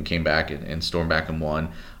Notre Dame and came back and stormed back and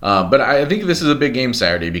won. But I think this is a big game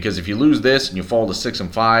Saturday, because if you lose this and you fall to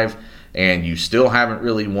 6-5 and you still haven't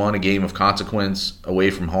really won a game of consequence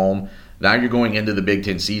away from home, now you're going into the Big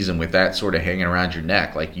Ten season with that sort of hanging around your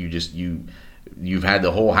neck. Like you've had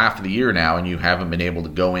the whole half of the year now, and you haven't been able to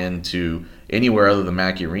go into anywhere other than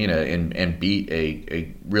Mackey Arena and beat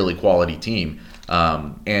a really quality team.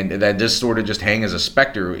 And that just sort of just hang as a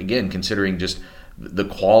specter, again, considering just the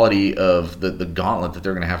quality of the gauntlet that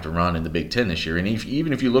they're going to have to run in the Big Ten this year. And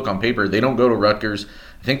even if you look on paper, they don't go to Rutgers.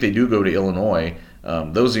 I think they do go to Illinois.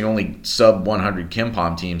 Those are the only sub-100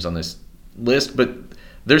 KenPom teams on this list, but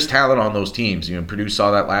there's talent on those teams. Purdue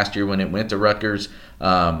saw that last year when it went to Rutgers.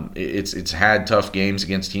 It's had tough games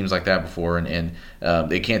against teams like that before, and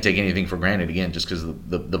they can't take anything for granted, again, just because of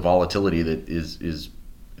the volatility that is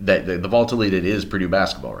the volatility that is Purdue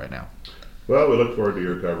basketball right now. Well, we look forward to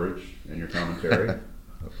your coverage and your commentary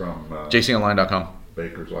from JCOnline.com.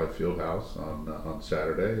 Bankers Life Fieldhouse on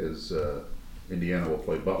Saturday, as Indiana will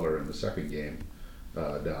play Butler in the second game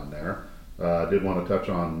down there. I did want to touch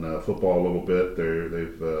on football a little bit.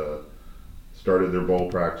 They've started their bowl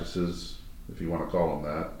practices, if you want to call them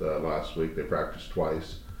that. Last week they practiced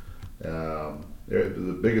twice.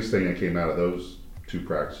 The biggest thing that came out of those two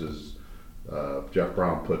practices, Jeff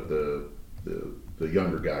Brown put the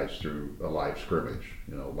younger guys through a live scrimmage,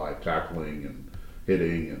 live tackling and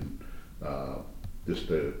hitting, and just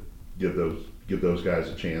to give those guys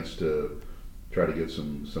a chance to try to get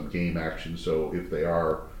some game action. So if they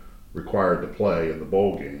are required to play in the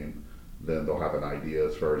bowl game, then they'll have an idea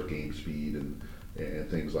as far as game speed and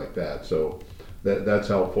things like that. So that's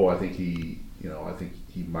helpful. I think he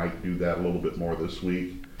might do that a little bit more this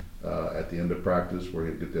week at the end of practice, where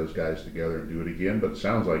he'll get those guys together and do it again. But it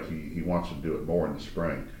sounds like he wants to do it more in the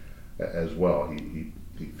spring as well. He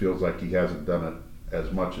feels like he hasn't done it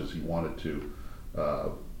as much as he wanted to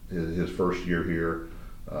his first year here,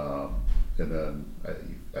 and then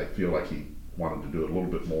I feel like he wanted to do it a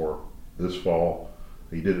little bit more this fall.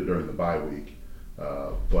 He did it during the bye week,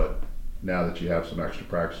 but now that you have some extra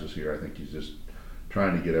practices here, I think he's just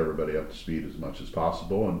trying to get everybody up to speed as much as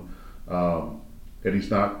possible, and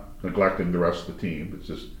he's not neglecting the rest of the team. It's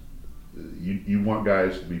just you want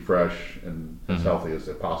guys to be fresh and as healthy as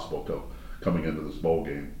they're possible coming into this bowl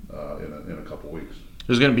game in a couple weeks.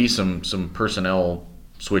 There's going to be some personnel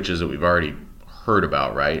switches that we've already heard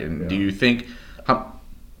about, right? And do you think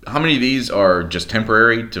how many of these are just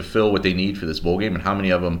temporary to fill what they need for this bowl game, and how many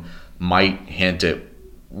of them might hint at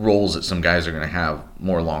roles that some guys are going to have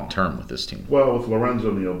more long term with this team? Well, with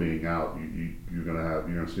Lorenzo Neal being out, you're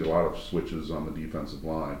going to see a lot of switches on the defensive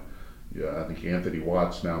line. Yeah, I think Anthony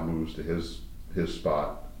Watts now moves to his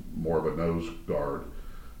spot, more of a nose guard,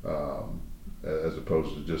 as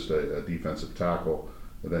opposed to just a defensive tackle.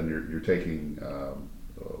 And then you're taking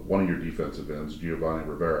one of your defensive ends, Giovanni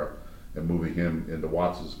Rivera, and moving him into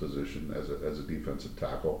Watts' position as a defensive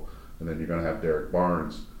tackle. And then you're going to have Derek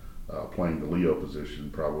Barnes playing the Leo position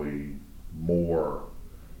probably more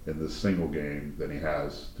in this single game than he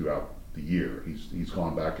has throughout the year. He's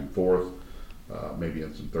gone back and forth, maybe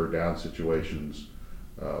in some third down situations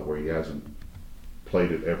where he hasn't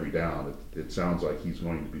played it every down. It sounds like he's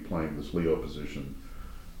going to be playing this Leo position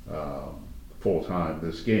full time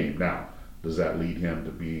this game. Now, does that lead him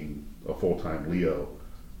to being a full-time Leo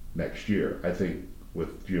next year? I think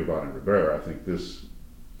with Giovanni Rivera, I think this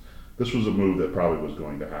was a move that probably was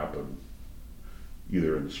going to happen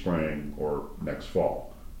either in the spring or next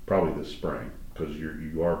fall, probably this spring, because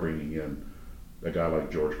you are bringing in a guy like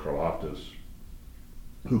George Karlaftis,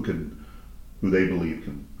 who they believe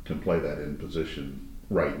can play that in position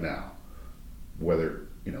right now. Whether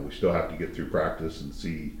we still have to get through practice and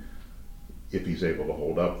see if he's able to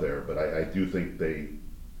hold up there, but I do think they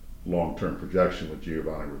long-term projection with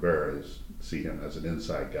Giovanni Rivera is see him as an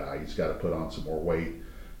inside guy. He's got to put on some more weight.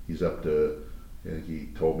 He's up to, he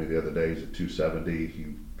told me the other day he's at 270.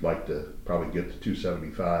 He'd like to probably get to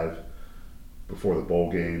 275 before the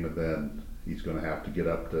bowl game, and then he's going to have to get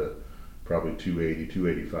up to probably 280,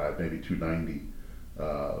 285, maybe 290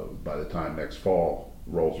 by the time next fall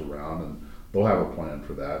rolls around, and they'll have a plan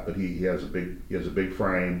for that. But he has a big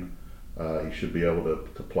frame. He should be able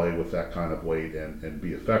to play with that kind of weight and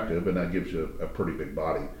be effective, and that gives you a pretty big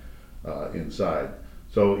body inside.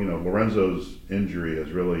 So Lorenzo's injury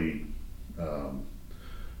has really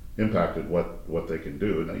impacted what they can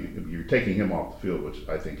do. Now you're taking him off the field, which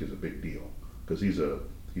I think is a big deal, because he's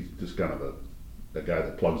just kind of a guy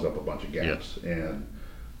that plugs up a bunch of gaps, and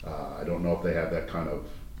I don't know if they have that kind of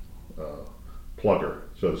plugger,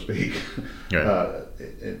 so to speak,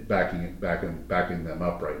 backing them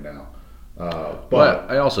up right now. But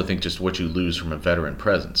I also think just what you lose from a veteran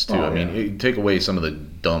presence too. You take away some of the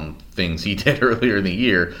dumb things he did earlier in the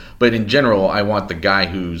year, but in general, I want the guy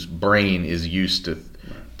whose brain is used to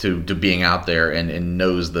being out there and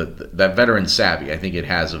knows that veteran savvy. I think it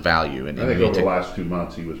has a value. And I think over the last 2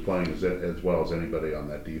 months, he was playing as well as anybody on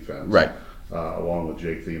that defense, right? Along with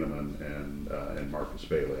Jake Thieneman and Marcus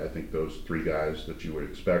Bailey. I think those three guys that you would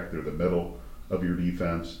expect, they're the middle of your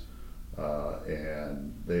defense.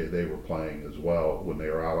 And they were playing as well when they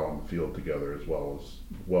were out on the field together as well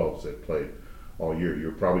as they played all year.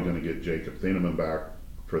 You're probably going to get Jacob Thieneman back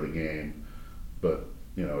for the game, but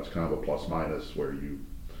it's kind of a plus minus where you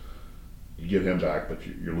get him back, but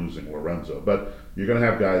you're losing Lorenzo. But you're going to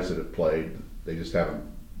have guys that have played. They just haven't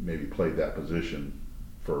maybe played that position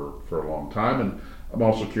for a long time. And I'm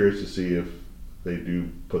also curious to see if they do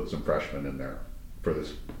put some freshmen in there for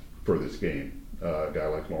this game. A guy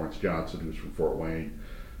like Lawrence Johnson, who's from Fort Wayne,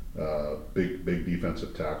 big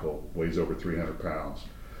defensive tackle, weighs over 300 pounds.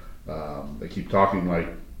 They keep talking like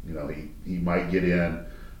he might get in.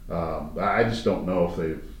 I just don't know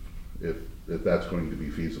if that's going to be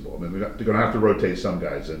feasible. I mean, they're going to have to rotate some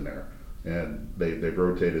guys in there, and they've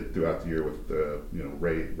rotated throughout the year with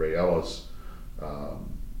Ray Ellis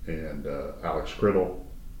and Alex Criddle,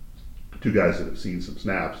 two guys that have seen some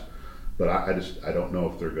snaps. But I don't know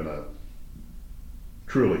if they're going to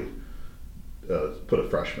truly put a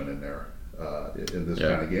freshman in there in this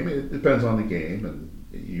kind of game. It depends on the game, and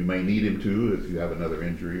you may need him to if you have another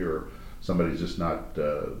injury or somebody's just not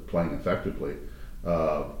playing effectively.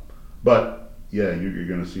 But yeah, you're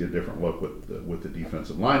going to see a different look with the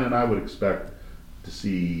defensive line, and I would expect to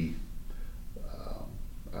see.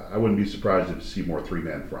 I wouldn't be surprised to see more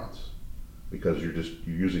three-man fronts, because you're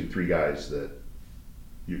using three guys that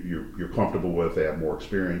you're comfortable with. They have more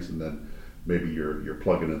experience, and then maybe you're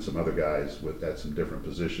plugging in some other guys at some different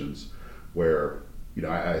positions where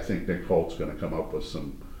I think Nick Holt's going to come up with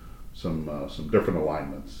some different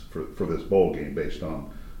alignments for this bowl game based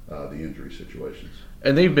on the injury situations.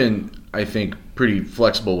 And they've been, I think, pretty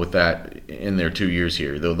flexible with that in their 2 years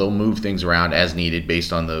here. They'll move things around as needed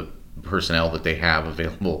based on the personnel that they have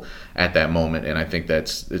available at that moment, and I think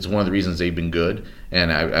it's one of the reasons they've been good.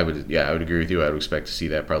 And I would agree with you. I would expect to see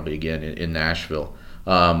that probably again in Nashville.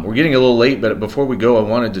 We're getting a little late, but before we go, I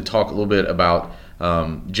wanted to talk a little bit about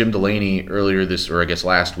Jim Delaney earlier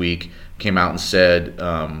last week came out and said,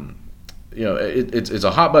 it's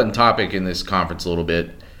a hot button topic in this conference a little bit,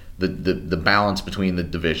 the balance between the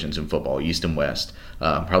divisions in football, East and West.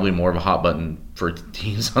 Probably more of a hot button for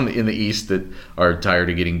teams in the East that are tired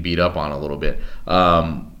of getting beat up on a little bit.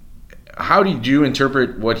 How did you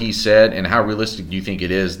interpret what he said, and how realistic do you think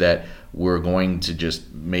it is that we're going to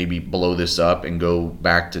just maybe blow this up and go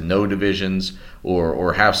back to no divisions,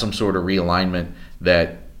 or have some sort of realignment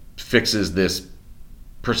that fixes this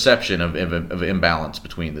perception of imbalance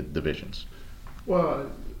between the divisions?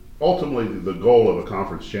 Well, ultimately, the goal of a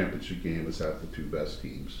conference championship game is to have the two best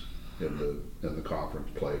teams in the conference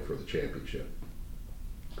play for the championship.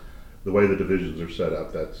 The way the divisions are set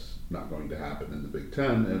up, that's not going to happen in the Big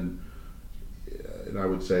Ten, and I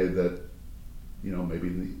would say that maybe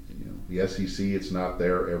the SEC, it's not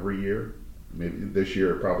there every year. Maybe this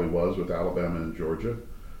year it probably was with Alabama and Georgia,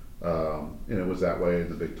 and it was that way in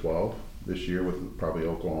the Big 12. this year with probably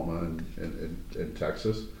Oklahoma and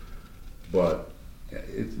Texas, but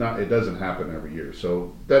it's not. It doesn't happen every year.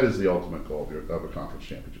 So that is the ultimate goal of a conference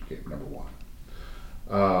championship game. Number one.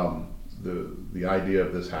 The idea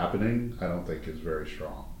of this happening, I don't think is very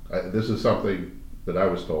strong. This is something that I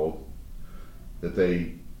was told that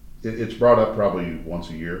it's brought up probably once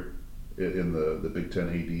a year in the Big Ten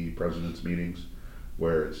AD presidents meetings,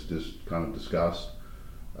 where it's just kind of discussed.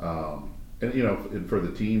 And and for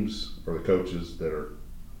the teams or the coaches that are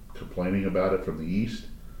complaining about it from the East,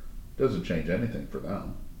 it doesn't change anything for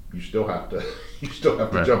them. You still have to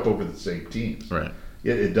Right. jump over the same teams. Right.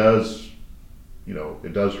 It does,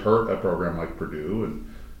 it does hurt a program like Purdue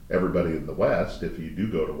and everybody in the West if you do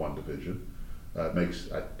go to one division. To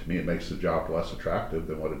me, it makes the job less attractive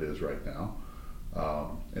than what it is right now.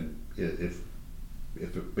 And if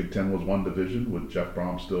Big Ten was one division, would Jeff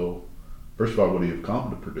Brom still? First of all, would he have come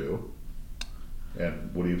to Purdue,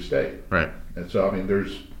 and would he have stayed? Right. And so, I mean,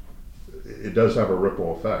 it does have a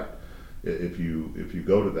ripple effect if you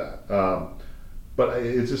go to that. But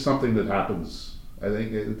it's just something that happens. I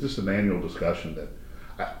think it's just an annual discussion that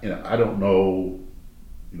I don't know.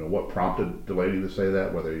 What prompted Delaney to say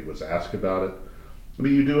that? Whether he was asked about it. I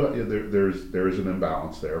mean, there is an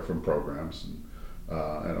imbalance there from programs, and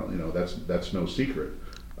that's no secret.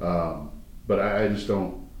 But I just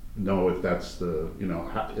don't know if that's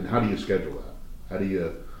how do you schedule that? How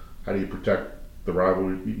do you protect the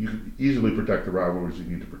rivalry? You can easily protect the rivalries you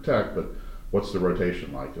need to protect, but what's the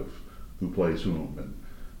rotation like of who plays whom and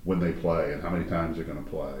when they play and how many times they're going to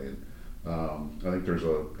play? And I think there's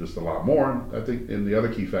just a lot more. And I think in the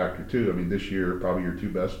other key factor too. I mean, this year probably your two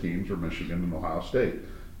best teams were Michigan and Ohio State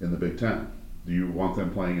in the Big Ten. Do you want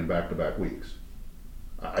them playing in back-to-back weeks?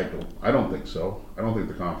 I don't think so. I don't think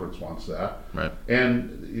the conference wants that. Right.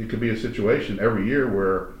 And it could be a situation every year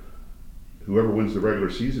where whoever wins the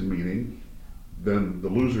regular season meeting, then the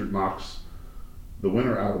loser knocks the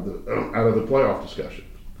winner out of the playoff discussion.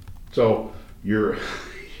 So you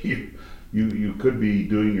could be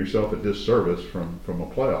doing yourself a disservice from a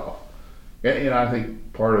playoff. And I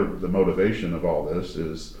think part of the motivation of all this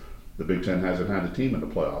is the Big Ten hasn't had a team in the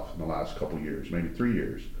playoff in the last couple of years, maybe 3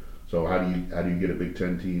 years. So how do you get a Big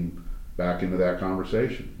Ten team back into that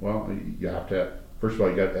conversation? Well, you have to first of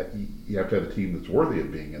all you have to have a team that's worthy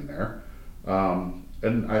of being in there.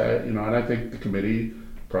 And I think the committee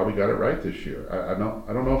probably got it right this year. I don't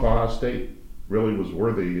know if Ohio State really was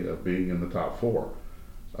worthy of being in the top four.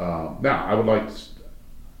 Now I'd like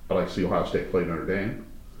to see Ohio State play Notre Dame.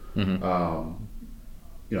 Mm-hmm.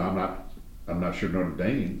 I'm not sure Notre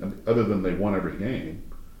Dame, other than they won every game,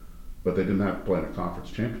 but they didn't have to play in a conference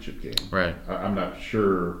championship game. Right. I'm not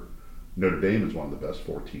sure Notre Dame is one of the best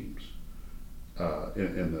four teams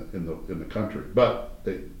in the country, but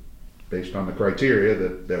based on the criteria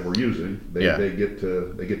that we're using, they get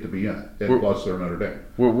to be in it, and plus they're Notre Dame.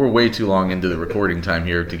 We're way too long into the recording time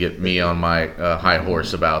here to get me on my high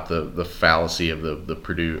horse about the fallacy of the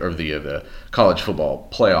Purdue or the college football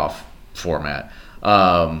playoff format,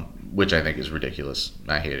 which I think is ridiculous.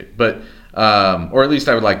 I hate it, but or at least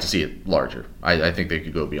I would like to see it larger. I think they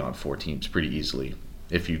could go beyond 4 teams pretty easily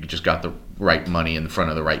if you just got the right money in front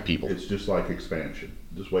of the right people. It's just like expansion.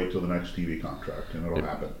 Just wait till the next TV contract, and it'll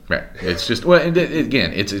happen. Right. It's just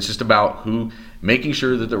again, it's just about making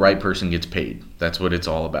sure that the right person gets paid. That's what it's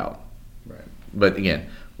all about. Right. But again,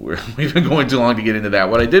 we've been going too long to get into that.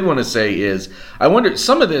 What I did want to say is, I wonder,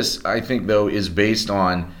 some of this, I think, though, is based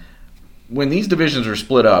on when these divisions are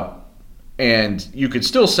split up, and you could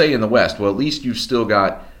still say in the West, well, at least you've still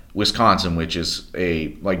got Wisconsin, which is a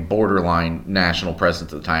borderline national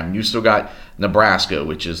presence at the time. You still got Nebraska,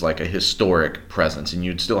 which is like a historic presence, and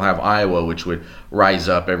you'd still have Iowa, which would rise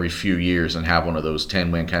up every few years and have one of those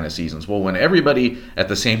 10-win kind of seasons. Well, when everybody at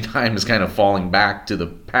the same time is kind of falling back to the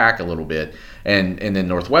pack a little bit, and then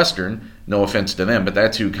Northwestern, no offense to them, but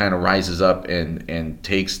that's who kind of rises up and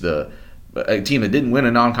takes a team that didn't win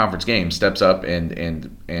a non-conference game, steps up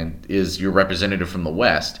and is your representative from the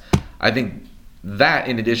West. I think that,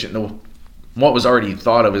 in addition to what was already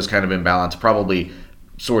thought of as kind of imbalance, probably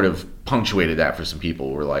sort of punctuated that for some people.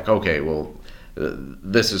 Who were like, okay, well,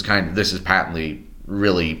 this is patently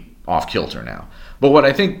really off kilter now. But what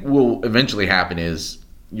I think will eventually happen is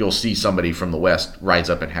you'll see somebody from the West rise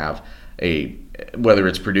up and have whether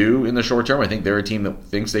it's Purdue in the short term. I think they're a team that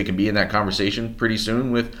thinks they can be in that conversation pretty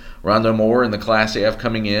soon with Rondo Moore and the Class AF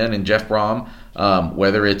coming in and Jeff Brom.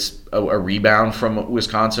 Whether it's a rebound from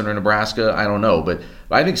Wisconsin or Nebraska, I don't know. But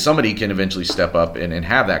I think somebody can eventually step up and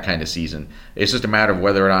have that kind of season. It's just a matter of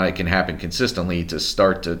whether or not it can happen consistently to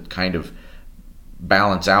start to kind of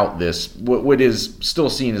balance out this, what is still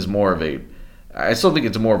seen as more of I still think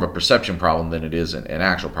it's more of a perception problem than it is an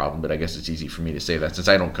actual problem, but I guess it's easy for me to say that since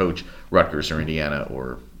I don't coach Rutgers or Indiana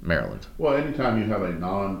or Maryland. Well, anytime you have a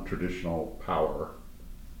non-traditional power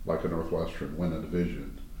like a Northwestern win a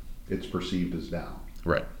division, it's perceived as down.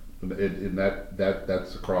 Right. And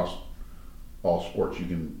that's across all sports. You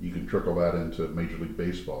can trickle that into Major League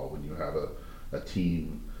Baseball when you have a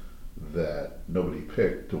team that nobody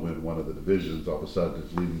picked to win one of the divisions, all of a sudden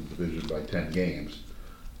is leading the division by 10 games.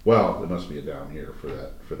 Well, it must be a down year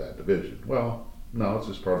for that division. Well, no, it's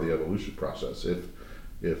just part of the evolution process.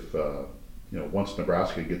 If once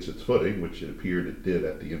Nebraska gets its footing, which it appeared it did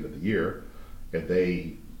at the end of the year, and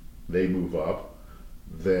they move up,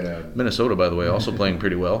 then Minnesota, by the way, also playing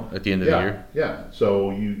pretty well at the end of the year. Yeah. So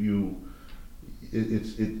you're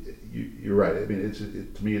right. I mean,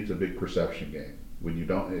 to me, it's a big perception game when you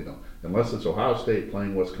don't, unless it's Ohio State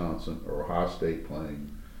playing Wisconsin or Ohio State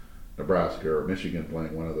playing Nebraska or Michigan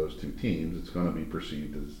playing one of those two teams, it's going to be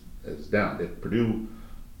perceived as down. If Purdue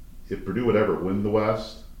would ever win the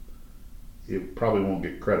West, it probably won't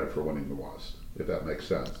get credit for winning the West, if that makes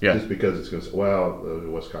sense. Yeah. Just because it's going to say, well,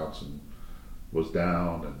 Wisconsin was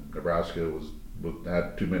down and Nebraska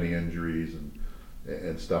had too many injuries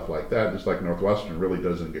and stuff like that. Just like Northwestern really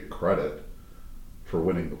doesn't get credit for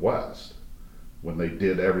winning the West when they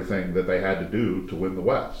did everything that they had to do to win the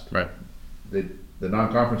West. Right. The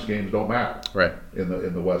non-conference games don't matter. Right.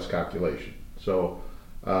 In the West calculation. So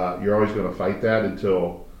you're always going to fight that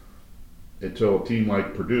until a team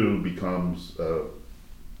like Purdue becomes or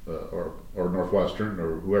Northwestern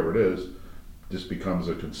or whoever it is just becomes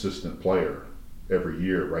a consistent player every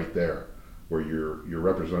year right there, where you're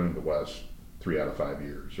representing the West 3 out of 5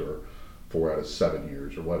 years or 4 out of 7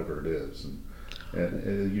 years or whatever it is, and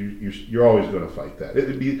you're always going to fight that.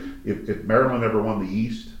 It'd be if Maryland ever won the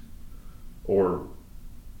East, or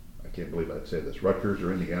I can't believe I'd say this, Rutgers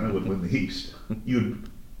or Indiana would win the East, the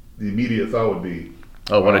immediate thought would be,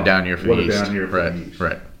 oh, what a down year for the East. What a down year for the East.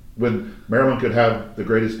 Right. When Maryland could have the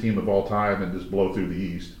greatest team of all time and just blow through the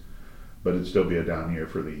East, but it'd still be a down year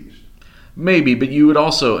for the East. Maybe, but you would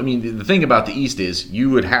also, I mean, the thing about the East is you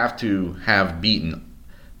would have to have beaten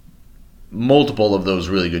multiple of those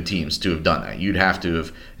really good teams to have done that. You'd have to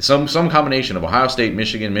have some combination of Ohio State,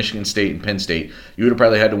 Michigan State, and Penn State. You would have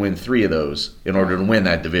probably had to win 3 of those in order to win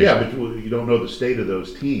that division. Yeah, but you don't know the state of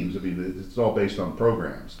those teams. I mean, it's all based on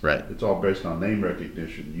programs. Right. It's all based on name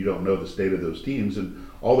recognition. You don't know the state of those teams, and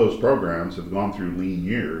all those programs have gone through lean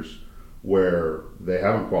years where they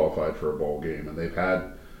haven't qualified for a bowl game, and they've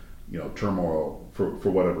had turmoil for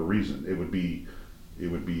whatever reason. It would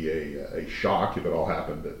be a shock if it all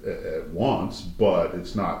happened at once, but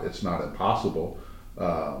it's not impossible.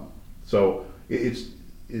 So it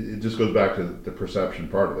just goes back to the perception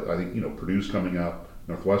part of it. I think Purdue's coming up,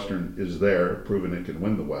 Northwestern is there, proving it can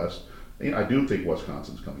win the West. I do think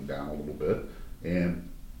Wisconsin's coming down a little bit, and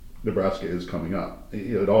Nebraska is coming up.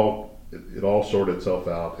 It all sort itself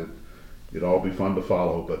out. It'd all be fun to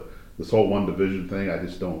follow, but this whole one division thing, I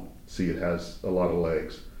just don't see it has a lot of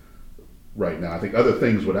legs right now. I think other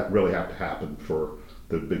things would really have to happen for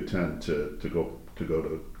the Big Ten to go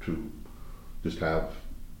to just have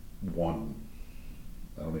one.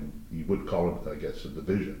 I don't mean you would call it, I guess, a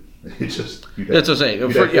division. It's just that's what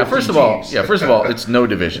I'm saying. First of all, it's no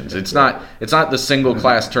divisions. It's not the single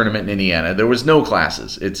class tournament in Indiana. There was no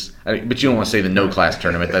classes. But you don't want to say the no class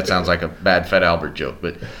tournament. That sounds like a bad Fed Albert joke.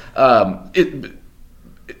 But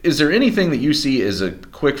is there anything that you see as a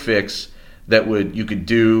quick fix that you could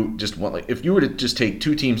do? Just one, like if you were to just take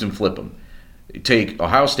 2 teams and flip them, take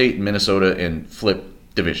Ohio State and Minnesota and flip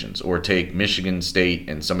divisions, or take Michigan State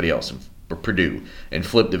and somebody else, or Purdue, and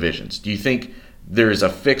flip divisions. Do you think there's a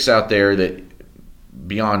fix out there that,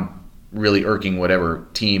 beyond really irking whatever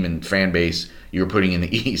team and fan base you're putting in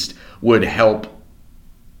the East, would help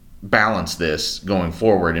balance this going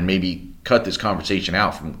forward and maybe cut this conversation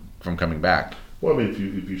out from coming back? Well, I mean,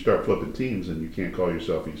 if you start flipping teams, then you can't call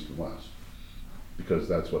yourself East and West, because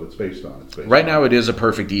that's what it's based on. Right now, it is a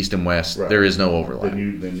perfect East and West. Right. There is no overlap.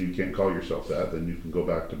 Then you can't call yourself that. Then you can go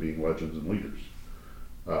back to being legends and leaders,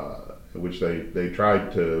 which they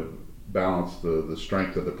tried to balance the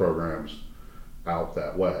strength of the programs out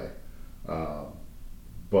that way.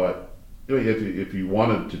 But if you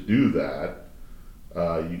wanted to do that,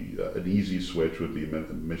 an easy switch would be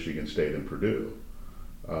Michigan State and Purdue.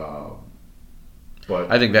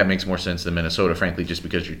 But I think that makes more sense than Minnesota, frankly, just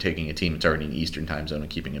because you're taking a team that's already in the Eastern time zone and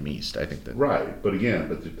keeping them East. I think that right. But again,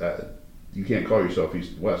 you can't call yourself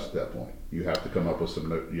East and West at that point. You have to come up with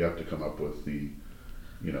You have to come up with the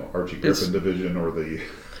Archie Griffin division or the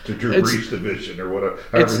Drew Brees division or whatever.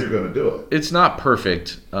 However you're going to do it. It's not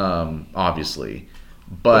perfect, obviously,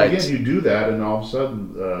 But again, you do that, and all of a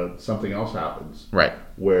sudden something else happens. right.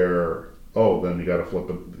 Where then you got to flip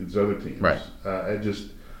these other teams. Right. Then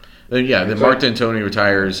Then Mark D'Antoni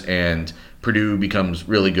retires and Purdue becomes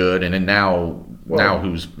really good, and then now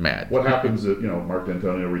who's mad? What happens if Mark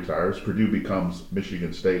D'Antonio retires? Purdue becomes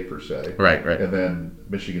Michigan State per se. Right. And then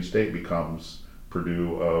Michigan State becomes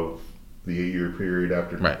Purdue of the 8-year period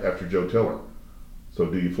after Joe Tiller. So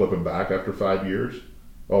do you flip him back after 5 years?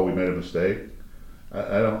 Oh, we made a mistake.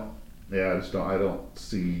 I don't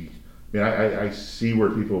see. I see where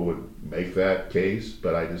people would make that case,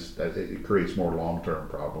 but it creates more long-term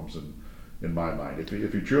problems in my mind. If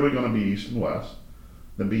you're truly going to be East and West,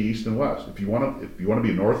 then be East and West. If you want to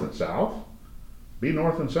be North and South, be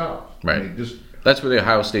North and South. Right. That's where the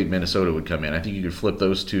Ohio State Minnesota would come in. I think you could flip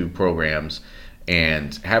those two programs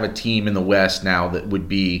and have a team in the West now that would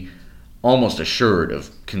be almost assured of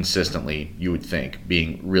consistently, you would think,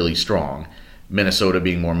 being really strong. Minnesota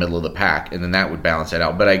being more middle of the pack, and then that would balance that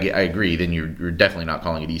out. But I agree, then you're definitely not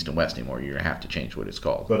calling it East and West anymore. You're going to have to change what it's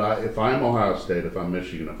called. But if I'm Ohio State, if I'm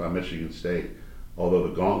Michigan, if I'm Michigan State, although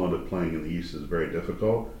the gauntlet of playing in the East is very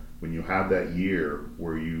difficult, when you have that year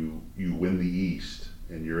where you win the East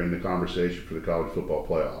and you're in the conversation for the college football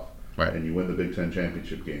playoff, right, and you win the Big Ten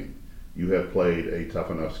championship game, you have played a tough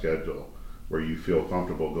enough schedule where you feel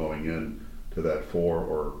comfortable going in to that 4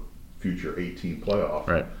 or future 18 playoff,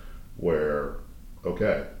 right, where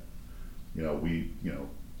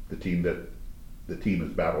the team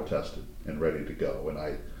is battle tested and ready to go, and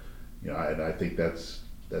I think that's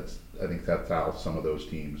how some of those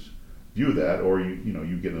teams view that, or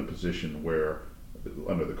you get in a position where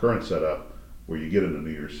under the current setup where you get in a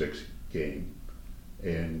New Year's Six game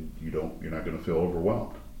and you're not going to feel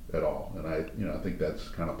overwhelmed at all, and I think that's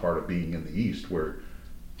kind of part of being in the East, where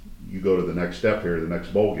you go to the next step here, the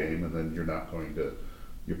next bowl game, and then you're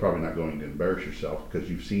probably not going to embarrass yourself because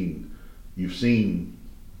you've seen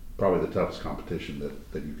probably the toughest competition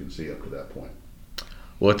that you can see up to that point.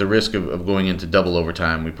 Well, at the risk of going into double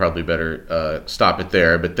overtime, we probably better stop it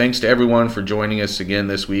there. But thanks to everyone for joining us again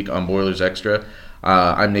this week on Boilers Extra.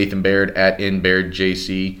 I'm Nathan Baird at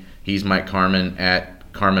InBairdJC. He's Mike Carmen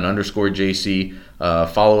at Carmen_JC.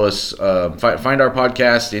 Follow us. Find our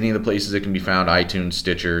podcast any of the places it can be found: iTunes,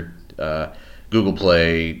 Stitcher, Google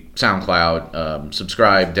Play, SoundCloud.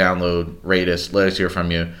 Subscribe, download, rate us, let us hear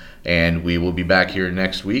from you. And we will be back here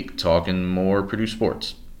next week talking more Purdue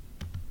sports.